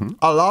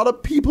 a lot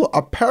of people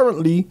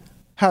apparently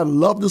had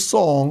loved the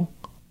song,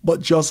 but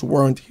just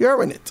weren't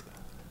hearing it.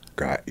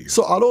 Got you.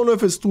 So I don't know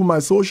if it's through my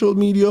social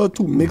media,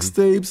 through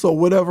mixtapes or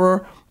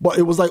whatever, but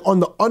it was like on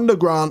the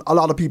underground, a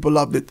lot of people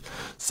loved it.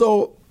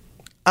 So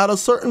at a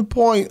certain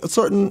point,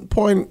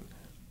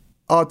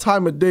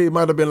 time of day, it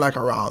might have been like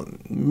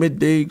around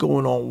midday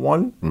going on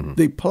 1,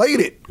 they played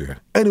it. Yeah.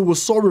 And it was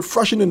so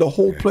refreshing and the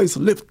whole place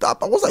lit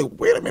up. I was like,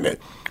 wait a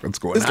minute. What's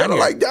going It's on kind of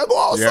here? like that.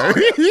 Oh,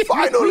 sorry,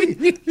 finally.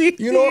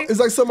 You know, it's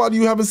like somebody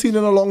you haven't seen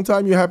in a long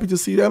time. You're happy to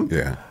see them.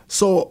 Yeah.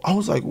 So I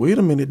was like, wait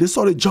a minute. They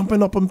started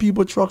jumping up on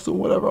people's trucks and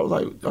whatever. I was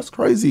like, that's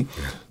crazy.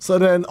 Yeah. So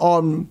then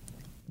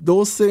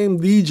those same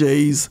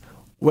DJs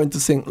went to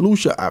St.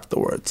 Lucia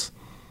afterwards.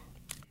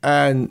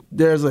 And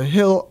there's a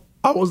hill.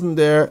 I wasn't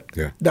there.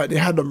 Yeah. That they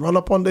had them run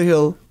up on the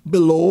hill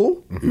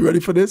below. You ready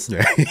for this?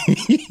 Yeah.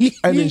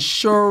 An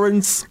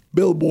insurance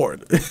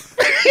billboard.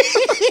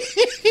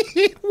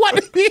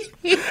 What?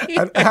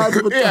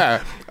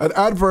 An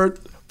advert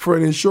for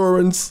an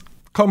insurance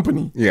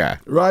company. Yeah.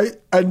 Right?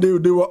 And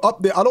they were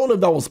up there. I don't know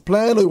if that was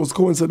planned or it was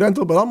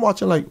coincidental, but I'm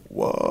watching like,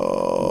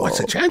 whoa. What's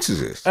the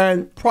chances of this?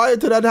 And prior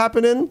to that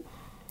happening,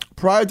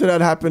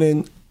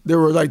 there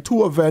were like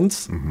 2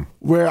 events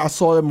where I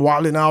saw them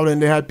wilding out,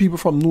 and they had people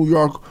from New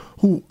York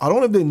who, I don't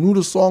know if they knew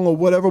the song or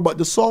whatever, but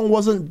the song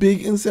wasn't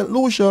big in St.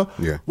 Lucia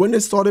when they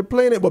started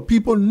playing it, but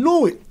people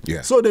knew it.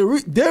 Yeah. So they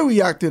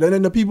reacted, and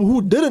then the people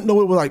who didn't know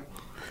it were like,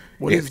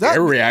 what is that?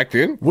 They're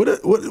reacting. What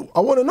I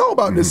want to know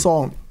about this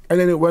song. And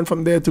then it went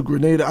from there to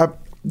Grenada.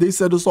 They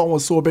said the song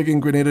was so big in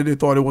Grenada, they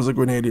thought it was a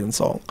Grenadian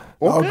song.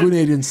 Okay. A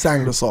Grenadian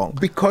sang the song.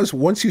 Because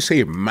once you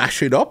say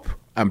mash it up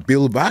and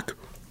build back,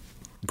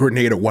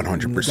 Grenada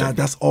 100%.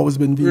 That's always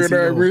been Vinci.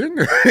 You know what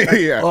I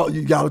mean? Yeah. Oh,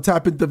 you got to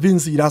tap into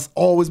Vinci. That's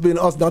always been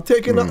us. Not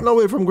taking nothing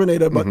away from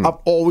Grenada, but I've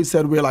always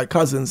said we're like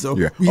cousins. So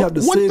we have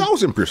the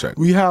 1,000%.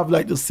 We have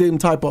like the same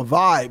type of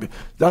vibe.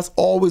 That's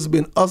always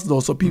been us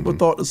though. So people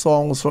thought the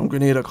song was from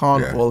Grenada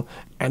Carnival,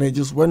 and it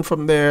just went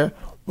from there,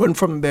 and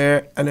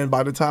then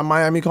by the time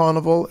Miami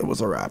Carnival, it was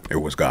a wrap. It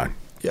was gone.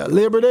 Yeah,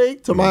 Labor Day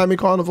to Miami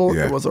Carnival,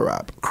 it was a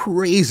wrap.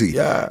 Crazy.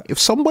 Yeah. If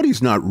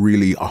somebody's not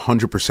really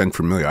 100%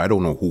 familiar, I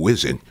don't know who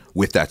isn't,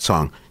 with that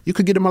song, you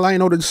could get them a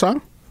line out of the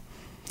song?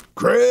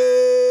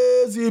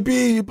 Crazy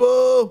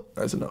people.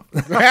 That's enough.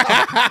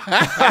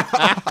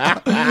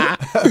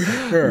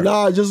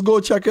 Nah, just go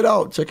check it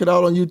out. Check it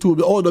out on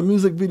YouTube. Oh, the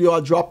music video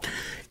I dropped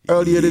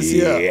earlier this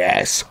year.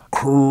 Yes,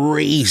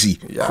 crazy.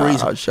 Yeah,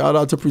 Crazy. Shout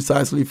out to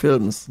Precisely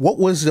Films. What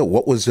was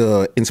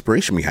the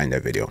inspiration behind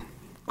that video?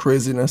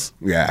 Craziness.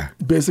 Yeah.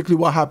 Basically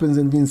what happens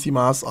in Vincy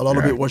Mas, a lot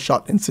of it was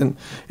shot in St.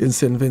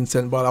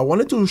 Vincent, but I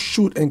wanted to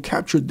shoot and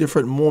capture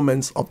different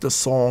moments of the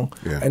song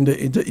and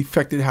the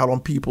effect it had on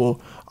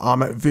people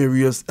at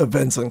various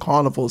events and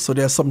carnivals. So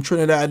there's some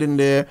Trinidad in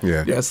there,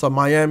 there's some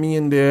Miami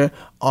in there,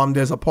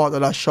 there's a part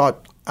that I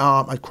shot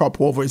at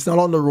Crop Over. It's not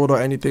on the road or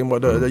anything,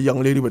 but the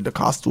young lady with the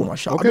costume I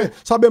shot. Okay.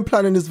 So I've been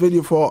planning this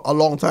video for a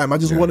long time. I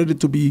just wanted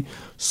it to be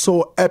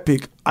so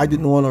epic. I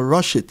didn't want to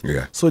rush it.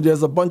 Yeah. So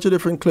there's a bunch of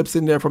different clips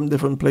in there from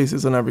different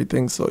places and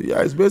everything. So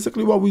yeah, it's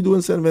basically what we do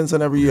in St.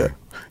 Vincent every year.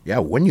 Yeah,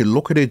 when you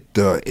look at it,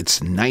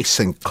 it's nice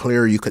and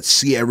clear. You could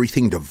see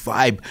everything, the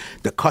vibe,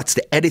 the cuts,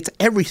 the edits,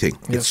 everything.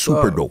 It's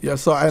super dope. Yeah,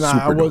 so and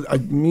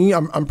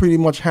I'm pretty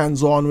much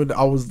hands-on with.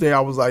 I was there.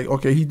 I was like,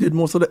 okay, he did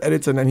most of the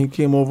edits, and then he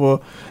came over,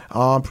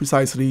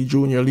 Precisely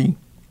Junior Lee,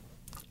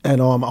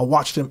 and I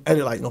watched him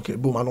edit. Like, okay,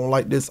 boom, I don't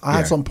like this. I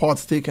had some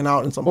parts taken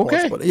out and some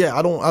parts, but yeah,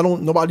 I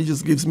don't. Nobody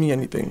just gives me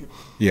anything.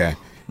 Yeah.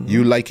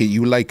 You like it.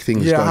 You like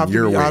things done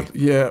your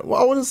way.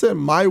 Well, I wouldn't say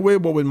my way,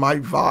 but with my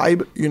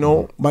vibe,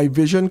 my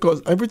vision.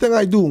 Because everything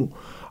I do,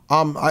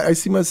 I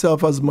see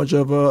myself as much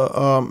of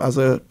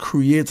a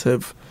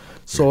creative.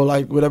 So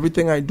like with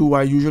everything I do,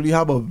 I usually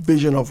have a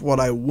vision of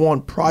what I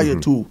want prior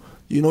to.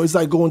 It's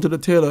like going to the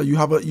tailor. You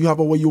have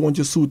a way you want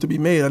your suit to be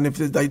made, and if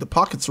it's like the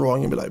pocket's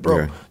wrong, you'll be like,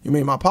 bro, you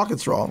made my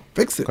pockets wrong.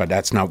 Fix it. God,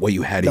 that's not what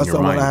you had in your mind.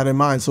 That's not what I had in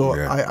mind. So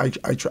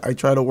I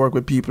try to work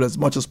with people as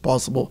much as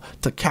possible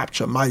to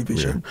capture my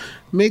vision.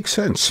 Makes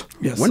sense.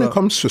 Yes, when it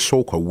comes to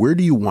soca, where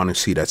do you want to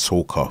see that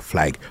soca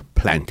flag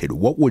planted?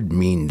 What would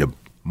mean the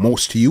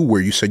most to you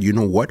where you said, you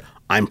know what,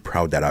 I'm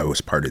proud that I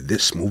was part of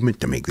this movement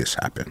to make this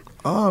happen?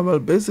 Well,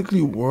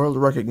 basically world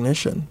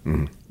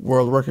recognition.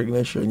 World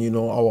recognition,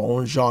 our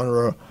own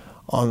genre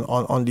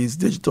on these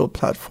digital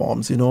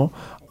platforms,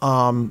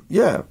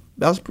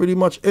 that's pretty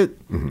much it.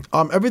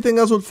 Everything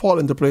else would fall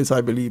into place, I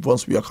believe,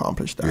 once we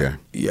accomplish that.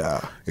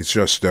 Yeah. It's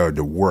just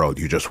the world.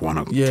 You just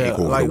want to take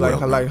over the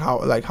world. Like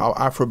how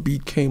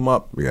Afrobeat came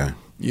up. Yeah.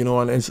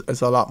 And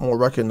it's a lot more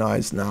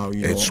recognized now.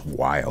 It's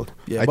wild.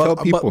 Yeah, I tell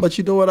people. But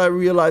you know what I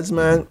realized,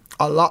 man?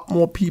 A lot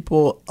more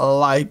people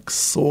like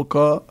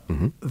soca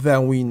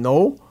than we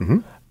know,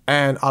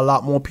 and a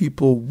lot more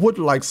people would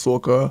like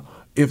soca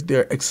if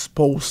they're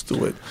exposed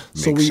to it.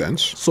 Makes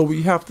sense. So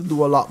we have to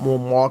do a lot more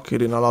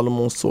marketing, a lot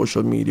more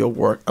social media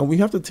work, and we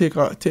have to take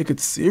it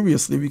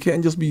seriously. We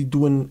can't just be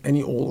doing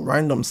any old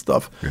random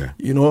stuff.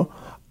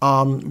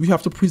 We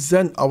have to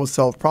present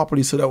ourselves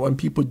properly so that when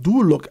people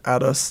do look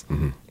at us,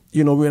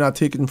 we're not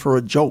taken for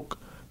a joke.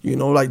 You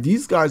know, like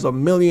these guys are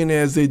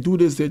millionaires. They do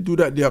this, they do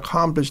that, they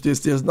accomplish this.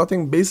 There's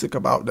nothing basic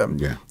about them.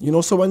 Yeah. You know,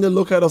 so when they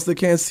look at us, they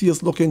can't see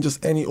us looking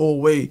just any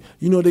old way.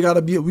 You know, we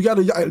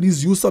gotta at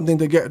least use something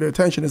to get their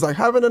attention. It's like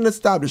having an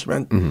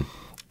establishment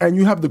and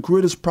you have the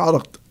greatest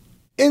product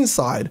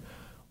inside,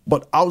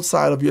 but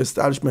outside of your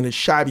establishment is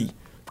shabby.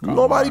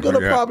 Nobody gonna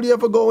probably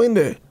ever go in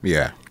there.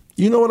 Yeah.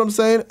 You know what I'm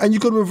saying? And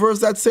you could reverse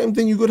that same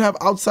thing. You could have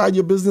outside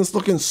your business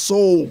looking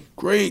so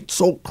great,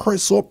 so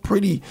crisp, so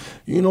pretty,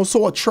 you know,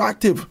 so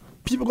attractive.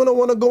 People gonna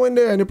want to go in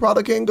there and the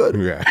product ain't good.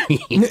 Yeah.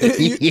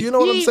 you know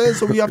what I'm saying?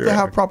 So we have to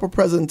have proper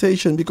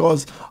presentation,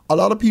 because a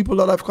lot of people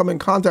that I've come in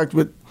contact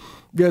with,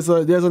 there's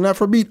an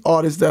Afrobeat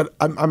artist that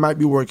I might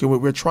be working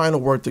with. We're trying to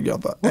work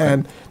together. Okay.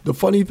 And the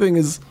funny thing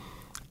is,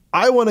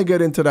 I want to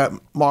get into that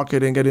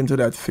market and get into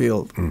that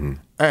field.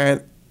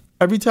 And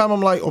every time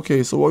I'm like,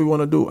 okay, so what we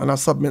want to do? And I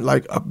submit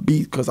like a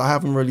beat, because I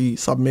haven't really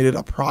submitted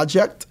a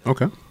project.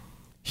 Okay.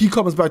 He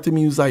comes back to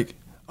me, he's like,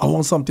 I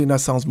want something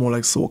that sounds more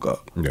like soca.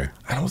 Yeah.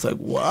 And I was like,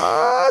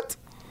 what?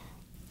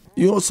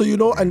 You know, so, you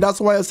know, and that's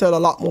why I said a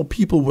lot more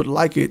people would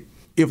like it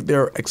if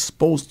they're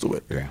exposed to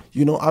it. Yeah.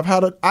 You know, I've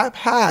had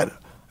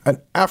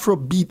an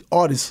Afrobeat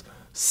artist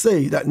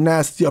say that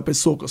Nasty Up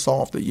is soca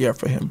song of the year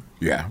for him.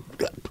 Yeah.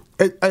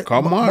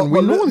 Come on,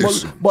 we know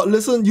this. But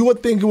listen, you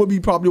would think it would be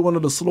probably one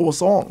of the slower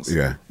songs.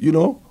 Yeah. You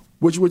know?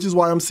 Which is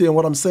why I'm saying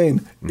what I'm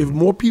saying. If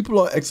more people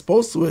are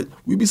exposed to it,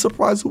 we'd be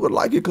surprised who would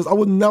like it, because I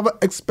would never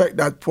expect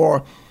that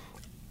for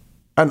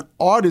an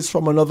artist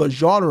from another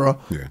genre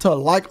to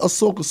like a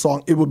soca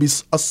song. It would be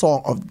a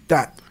song of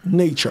that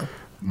nature.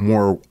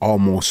 More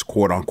almost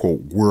quote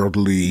unquote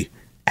worldly,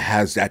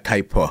 has that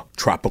type of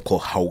tropical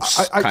house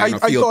kind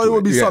of feel. I thought it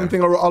would be Yeah.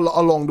 something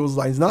along those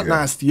lines, not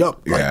Nasty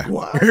Up. Like,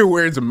 what?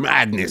 Where it's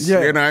madness, you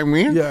know what I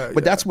mean? Yeah,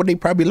 but that's what they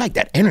probably like,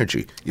 that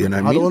energy, you know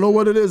what I mean? I don't know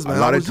what it is, man. A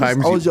lot of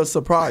times I was just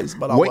surprised.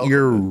 But what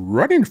you're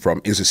running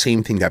from is the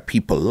same thing that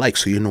people like.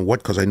 So you know what?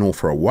 Because I know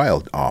for a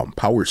while,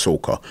 Power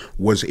Soca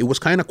was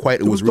kind of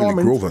quiet. It was really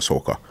dormant. Grover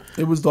Soca.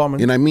 It was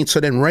dormant. You know what I mean?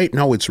 So then right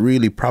now it's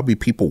really probably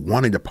people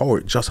wanted the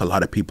power. Just a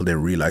lot of people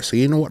didn't realize. So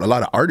you know what? A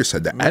lot of artists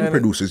said that, and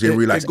producers didn't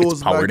realize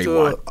it's power they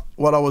want.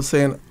 What I was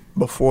saying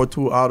before,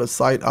 too, out of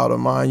sight, out of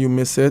mind, you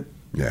miss it.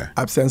 Yeah.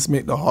 Absence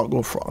make the heart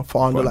go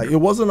fonder. Like, it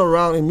wasn't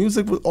around, and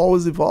music will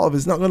always evolve.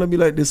 It's not going to be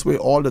like this way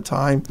all the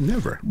time.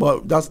 Never.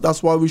 But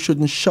that's why we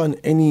shouldn't shun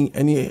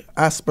any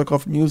aspect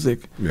of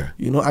music. Yeah.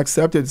 You know,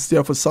 accept it. It's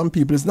there for some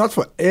people. It's not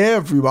for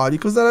everybody,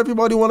 because not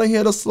everybody want to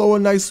hear the slow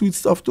and nice, sweet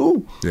stuff,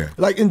 too. Yeah.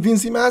 Like in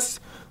Vincy Mas,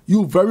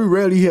 you very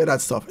rarely hear that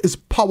stuff. It's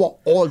power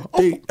all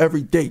day,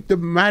 every day. The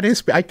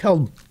maddest, I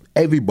tell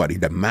everybody,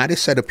 the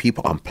maddest set of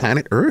people on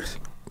planet Earth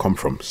come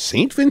from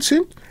St.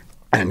 Vincent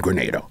and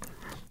Grenada.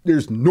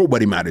 There's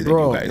nobody madder than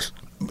you guys.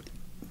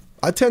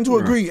 I tend to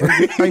agree.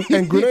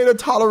 And Grenada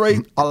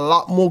tolerate a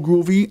lot more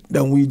groovy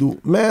than we do.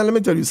 Man, let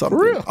me tell you something.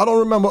 For real? I don't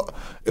remember.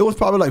 It was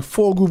probably like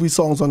 4 groovy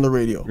songs on the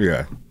radio.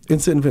 Yeah. In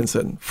St.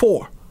 Vincent.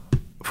 4.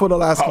 For the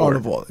last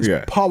carnival.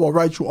 It's power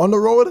right through on the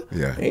road.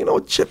 Yeah. Ain't no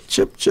chip,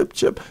 chip, chip,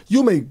 chip.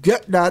 You may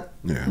get that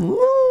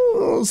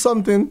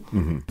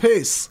something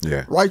pace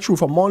right through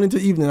from morning to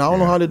evening. I don't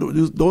know how they do.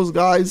 Those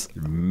guys.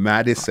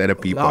 Maddest set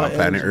of people on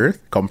planet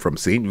Earth come from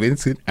St.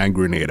 Vincent and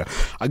Grenada.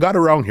 I got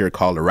a round here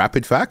called the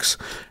Rapid Facts.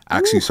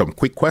 Ask you some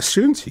quick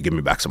questions. You give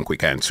me back some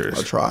quick answers.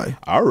 I'll try.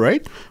 All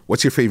right.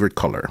 What's your favorite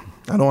color?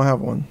 I don't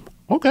have one.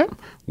 Okay.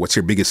 What's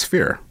your biggest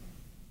fear?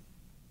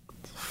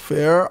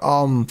 Fear,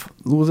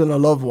 losing a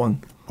loved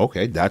one.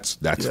 Okay, that's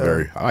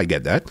very, I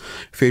get that.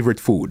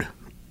 Favorite food?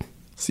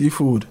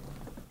 Seafood.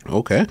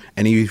 Okay.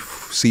 Any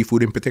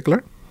seafood in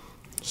particular?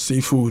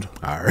 Seafood.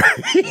 All right.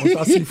 What's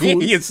that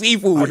seafood? It's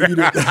seafood. I eat it.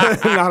 no.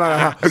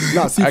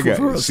 Not seafood. I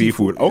got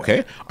seafood.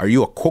 Okay. Are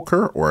you a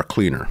cooker or a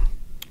cleaner?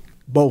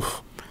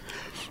 Both.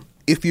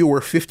 If you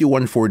were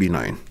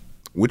 51-49,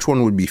 which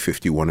one would be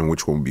 51 and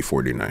which one would be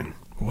 49?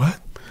 What?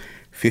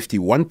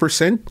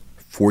 51%,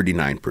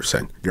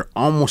 49%. They're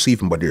almost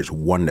even, but there's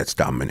one that's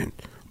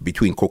dominant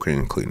between cooking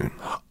and cleaning.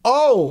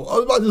 Oh, I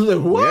was about to say,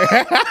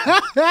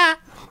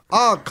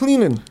 what?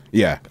 Cleaning.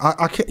 Yeah.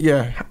 I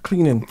can't,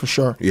 cleaning for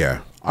sure.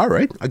 Yeah. All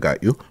right, I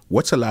got you.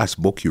 What's the last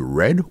book you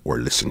read or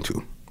listened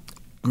to?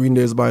 Green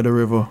Days by the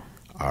River.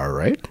 All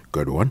right,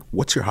 good one.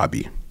 What's your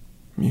hobby?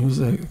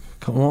 Music.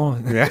 Come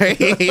on. Got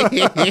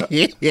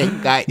you.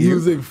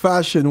 Music,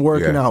 fashion,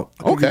 working out.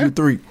 I can give you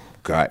 3.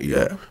 Got you.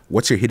 Yeah.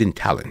 What's your hidden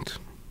talent?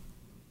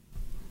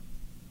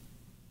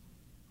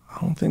 I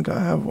don't think I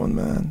have one,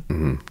 man.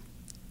 Mm-hmm.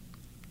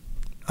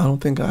 I don't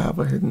think I have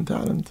a hidden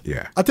talent.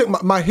 Yeah. I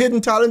think my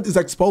hidden talent is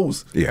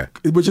exposed. Yeah.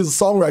 Which is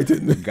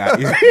songwriting. Got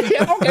you.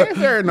 Okay,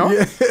 fair enough.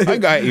 Yeah. I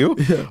got you.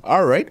 Yeah.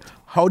 All right.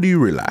 How do you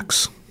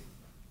relax?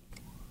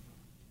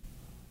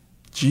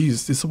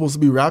 Jeez, it's supposed to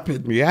be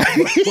rapid. Yeah.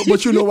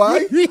 But you know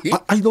why?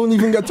 I don't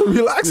even get to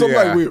relax. I'm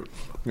like, wait.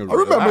 I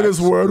remember this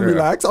word,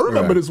 relax. I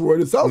remember this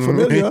word. It sounds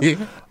familiar.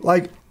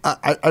 Like,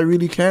 I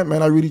really can't,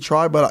 man. I really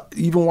try. But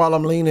even while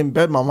I'm laying in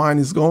bed, my mind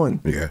is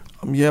going. Yeah.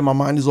 My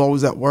mind is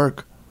always at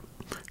work.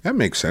 That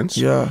makes sense.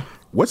 Yeah.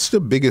 What's the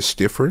biggest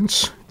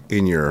difference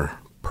in your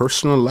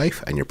personal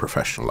life and your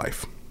professional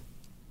life?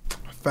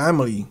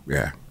 family.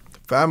 Yeah.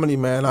 Family,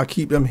 man. I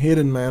keep them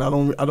hidden, man. I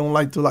don't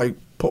like to like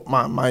put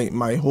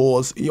my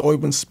horse or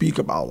even speak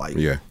about like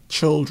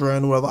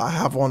children, whether I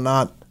have or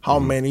not, how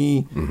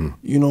many,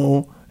 you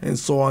know, and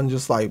so on.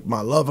 Just like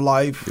my love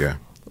life. Yeah.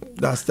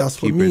 That's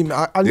for me.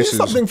 I need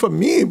something for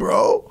me,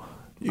 bro.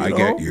 You know?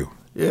 Get you.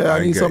 Yeah, I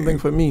need something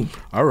for me.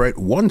 All right.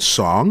 One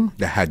song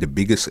that had the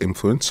biggest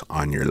influence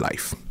on your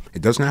life.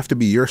 It doesn't have to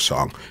be your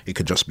song. It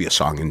could just be a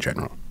song in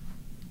general.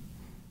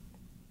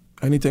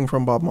 Anything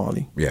from Bob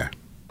Marley. Yeah.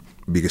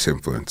 Biggest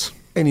influence.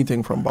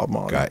 Anything from Bob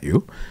Marley. Got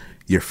you.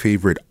 Your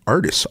favorite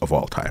artist of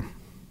all time.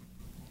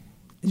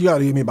 You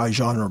gotta get me by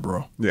genre,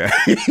 bro. Yeah.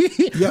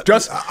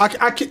 Just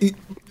I can't.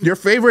 Your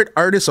favorite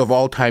artist of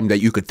all time that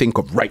you could think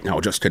of right now,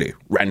 just today,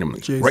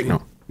 randomly, Jay-Z. right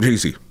now.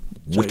 Jay-Z.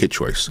 Wicked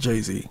choice.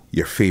 Jay-Z.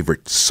 Your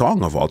favorite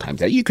song of all time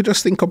that you could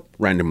just think of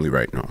randomly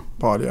right now.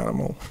 Party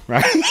Animal.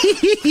 Right?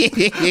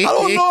 I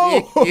don't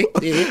know.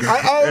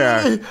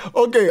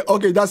 Really,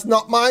 okay, that's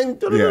not mine.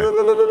 Yeah.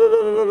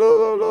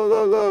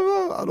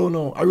 I don't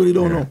know. I really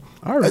don't know.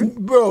 All right. And,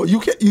 bro,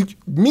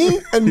 me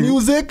and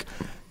music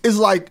is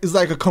like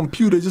a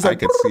computer. Just like I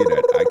can see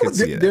that. I can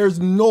see it. There's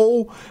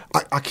no,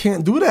 I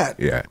can't do that.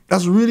 Yeah.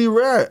 That's really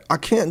rare. I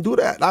can't do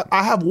that.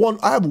 I have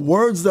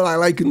words that I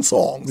like in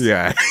songs.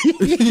 Yeah.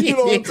 You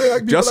know what I'm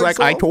saying? Just like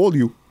I told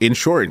you,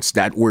 insurance,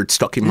 that word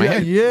stuck in my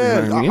head.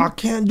 Yeah, You know what I mean?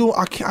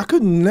 I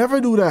could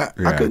never do that.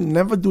 Yeah. I could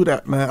never do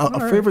that, man.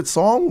 A favorite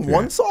song? Yeah.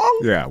 One song?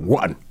 Yeah,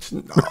 one.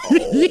 No.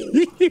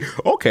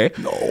 Okay.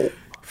 No.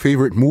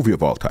 Favorite movie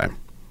of all time?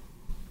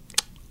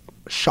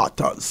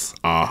 Shotas.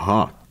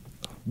 Uh-huh.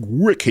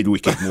 Wicked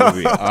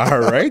movie. All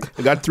right.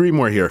 I got 3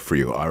 more here for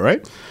you. All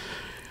right.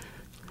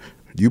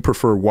 Do you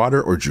prefer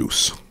water or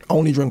juice? I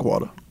only drink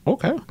water.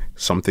 Okay.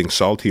 Something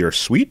salty or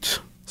sweet?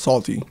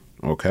 Salty.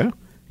 Okay.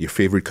 Your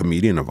favorite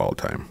comedian of all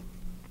time?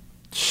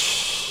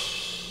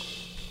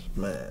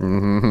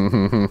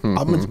 Man.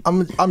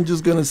 I'm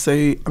just gonna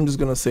say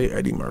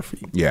Eddie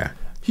Murphy. Yeah.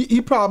 He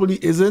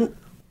probably isn't,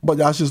 but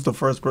that's just the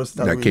first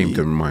person that came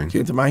to mind.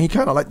 Came to mind. He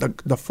kind of like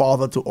the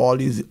father to all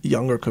these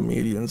younger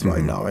comedians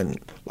right now. And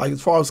like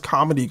as far as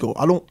comedy go,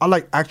 I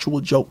like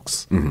actual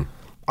jokes.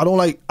 I don't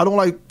like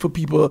for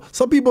people.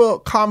 Some people,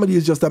 comedy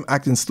is just them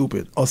acting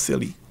stupid or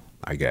silly.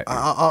 I get you.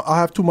 I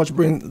have too much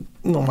brain.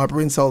 My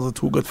brain cells are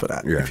too good for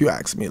that. Yeah. If you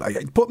ask me, like,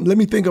 let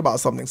me think about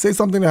something. Say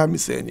something that have me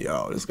saying,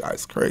 "Yo, this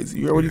guy's crazy."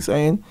 You hear what he's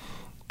saying?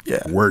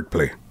 Yeah.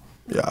 Wordplay.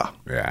 Yeah.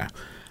 Yeah.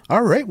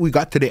 All right, we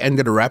got to the end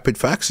of the rapid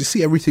facts. You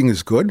see, everything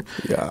is good.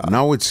 Yeah.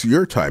 Now it's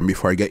your time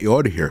before I get you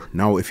out of here.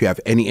 Now, if you have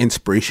any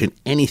inspiration,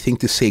 anything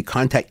to say,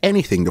 contact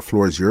anything, the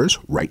floor is yours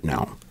right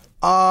now.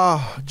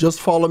 Just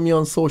follow me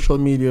on social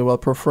media, well,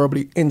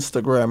 preferably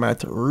Instagram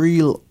at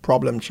Real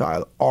Problem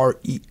Child,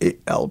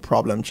 REAL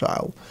Problem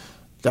Child.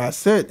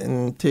 That's it.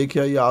 And take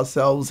care of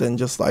yourselves and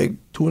just like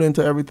tune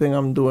into everything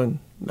I'm doing.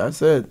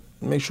 That's it.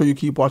 Make sure you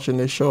keep watching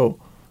this show.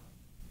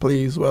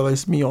 Please, whether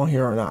it's me on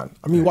here or not.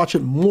 I mean, watch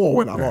it more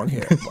when I'm on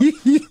here.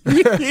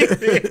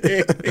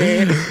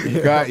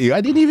 Got you.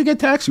 I didn't even get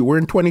to ask you. We're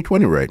in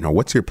 2020 right now.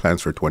 What's your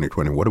plans for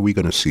 2020? What are we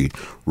going to see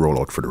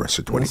roll out for the rest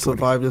of 2020?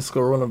 Survive this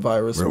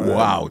coronavirus, man.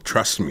 Wow,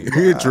 trust me.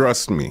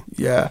 Trust me.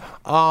 Yeah.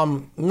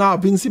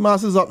 Vincy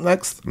Mas is up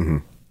next.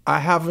 I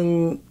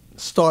haven't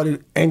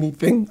started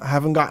anything. I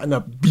haven't gotten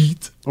a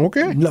beat.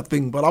 Okay.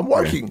 Nothing, but I'm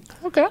working.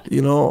 Okay.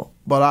 You know,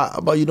 but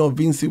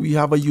Vincy, we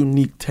have a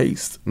unique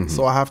taste.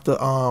 So I have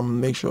to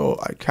make sure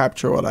I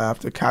capture what I have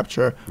to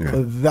capture for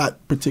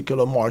that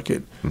particular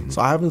market.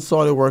 So I haven't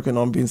started working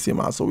on Vincy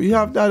Mas. So we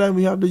have that, and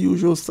we have the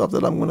usual stuff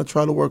that I'm going to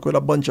try to work with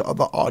a bunch of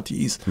other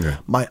artists,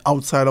 my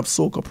outside of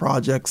soca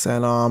projects,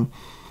 and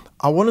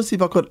I want to see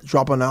if I could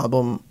drop an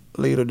album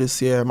later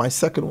this year. My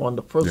second one,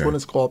 the first one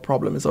is called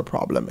Problem is a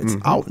Problem. It's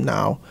out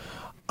now.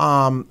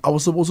 I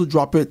was supposed to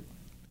drop it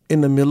in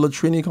the middle of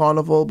Trini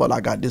Carnival, but I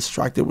got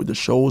distracted with the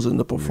shows and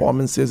the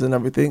performances and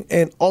everything.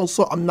 And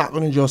also, I'm not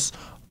going to just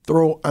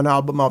throw an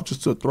album out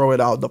just to throw it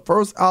out. The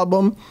first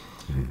album,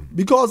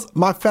 because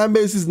my fan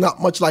base is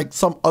not much like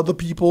some other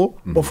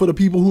people, but for the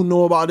people who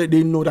know about it,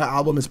 they know that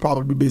album is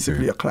probably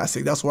basically a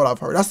classic. That's what I've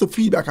heard. That's the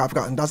feedback I've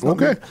gotten. That's not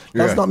me.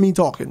 That's not me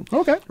talking.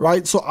 Okay.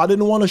 Right? So I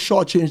didn't want to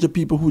shortchange the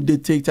people who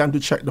did take time to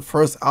check the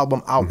first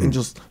album out and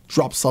just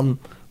drop some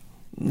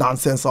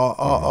nonsense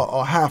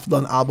or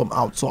half-done album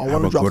out. So I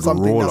want to drop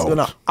something that's going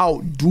to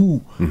outdo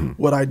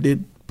what I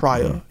did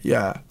prior.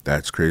 Yeah.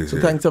 That's crazy.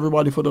 So thanks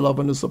everybody for the love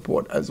and the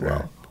support as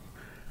well.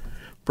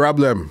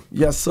 Problem.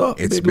 Yes, sir.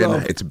 It's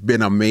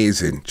been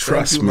amazing.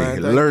 Trust you, me.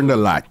 man. Learned a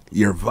lot.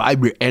 Your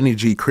vibe, your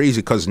energy,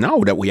 crazy. Because now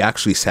that we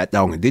actually sat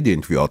down and did the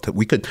interview,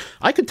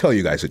 I could tell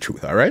you guys the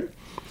truth. All right.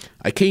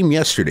 I came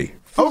yesterday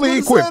fully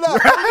equipped.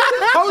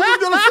 I was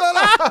just gonna say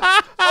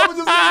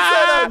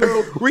that.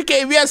 Bro. We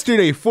came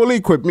yesterday fully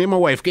equipped. Me and my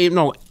wife came.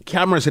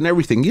 Cameras and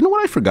everything. You know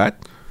what I forgot?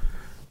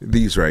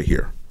 These right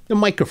here. The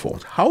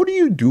microphones. How do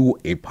you do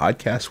a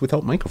podcast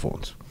without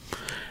microphones?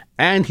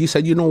 And he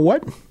said, you know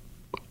what?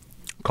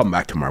 Come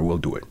back tomorrow. We'll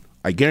do it.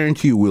 I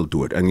guarantee you we'll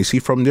do it. And you see,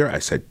 from there, I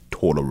said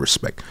total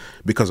respect.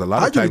 Because a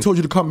lot of times... I told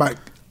you to come back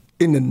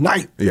in the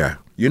night. Yeah.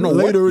 You know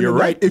later what? in You're the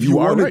right. night if you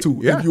wanted to.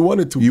 Yeah. If you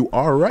wanted to. You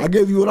are right. I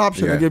gave you an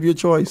option. Yeah. I gave you a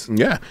choice.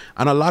 Yeah.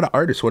 And a lot of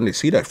artists, when they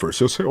see that first,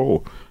 they'll say,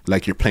 oh,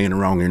 like you're playing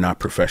around, you're not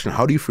professional.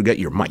 How do you forget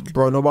your mic?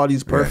 Bro,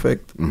 nobody's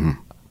perfect.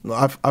 No,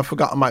 I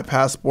forgot my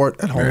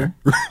passport at home.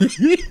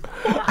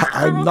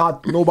 I'm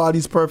not.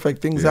 Nobody's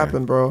perfect. Things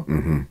happen, bro.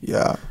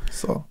 Yeah.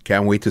 So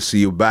Can't wait to see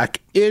you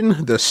back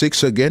in the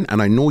 6 again. And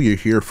I know you're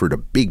here for the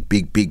big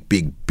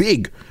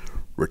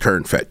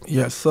return fete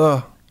yes,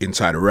 sir.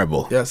 inside a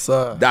Rebel. Yes,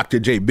 sir. Dr.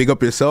 J, big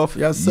up yourself.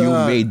 Yes, sir. You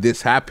made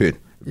this happen.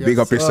 Yes, Big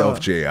up yourself,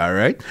 sir. Jay, all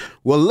right?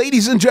 Well,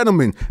 ladies and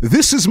gentlemen,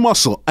 this is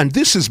Muscle, and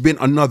this has been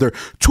another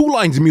Two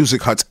Lines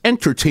Music Hut's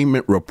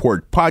Entertainment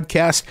Report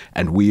podcast,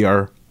 and we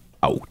are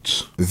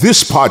out.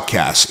 This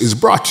podcast is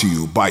brought to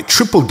you by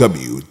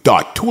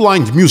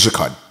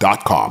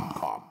www.twolinesmusichut.com.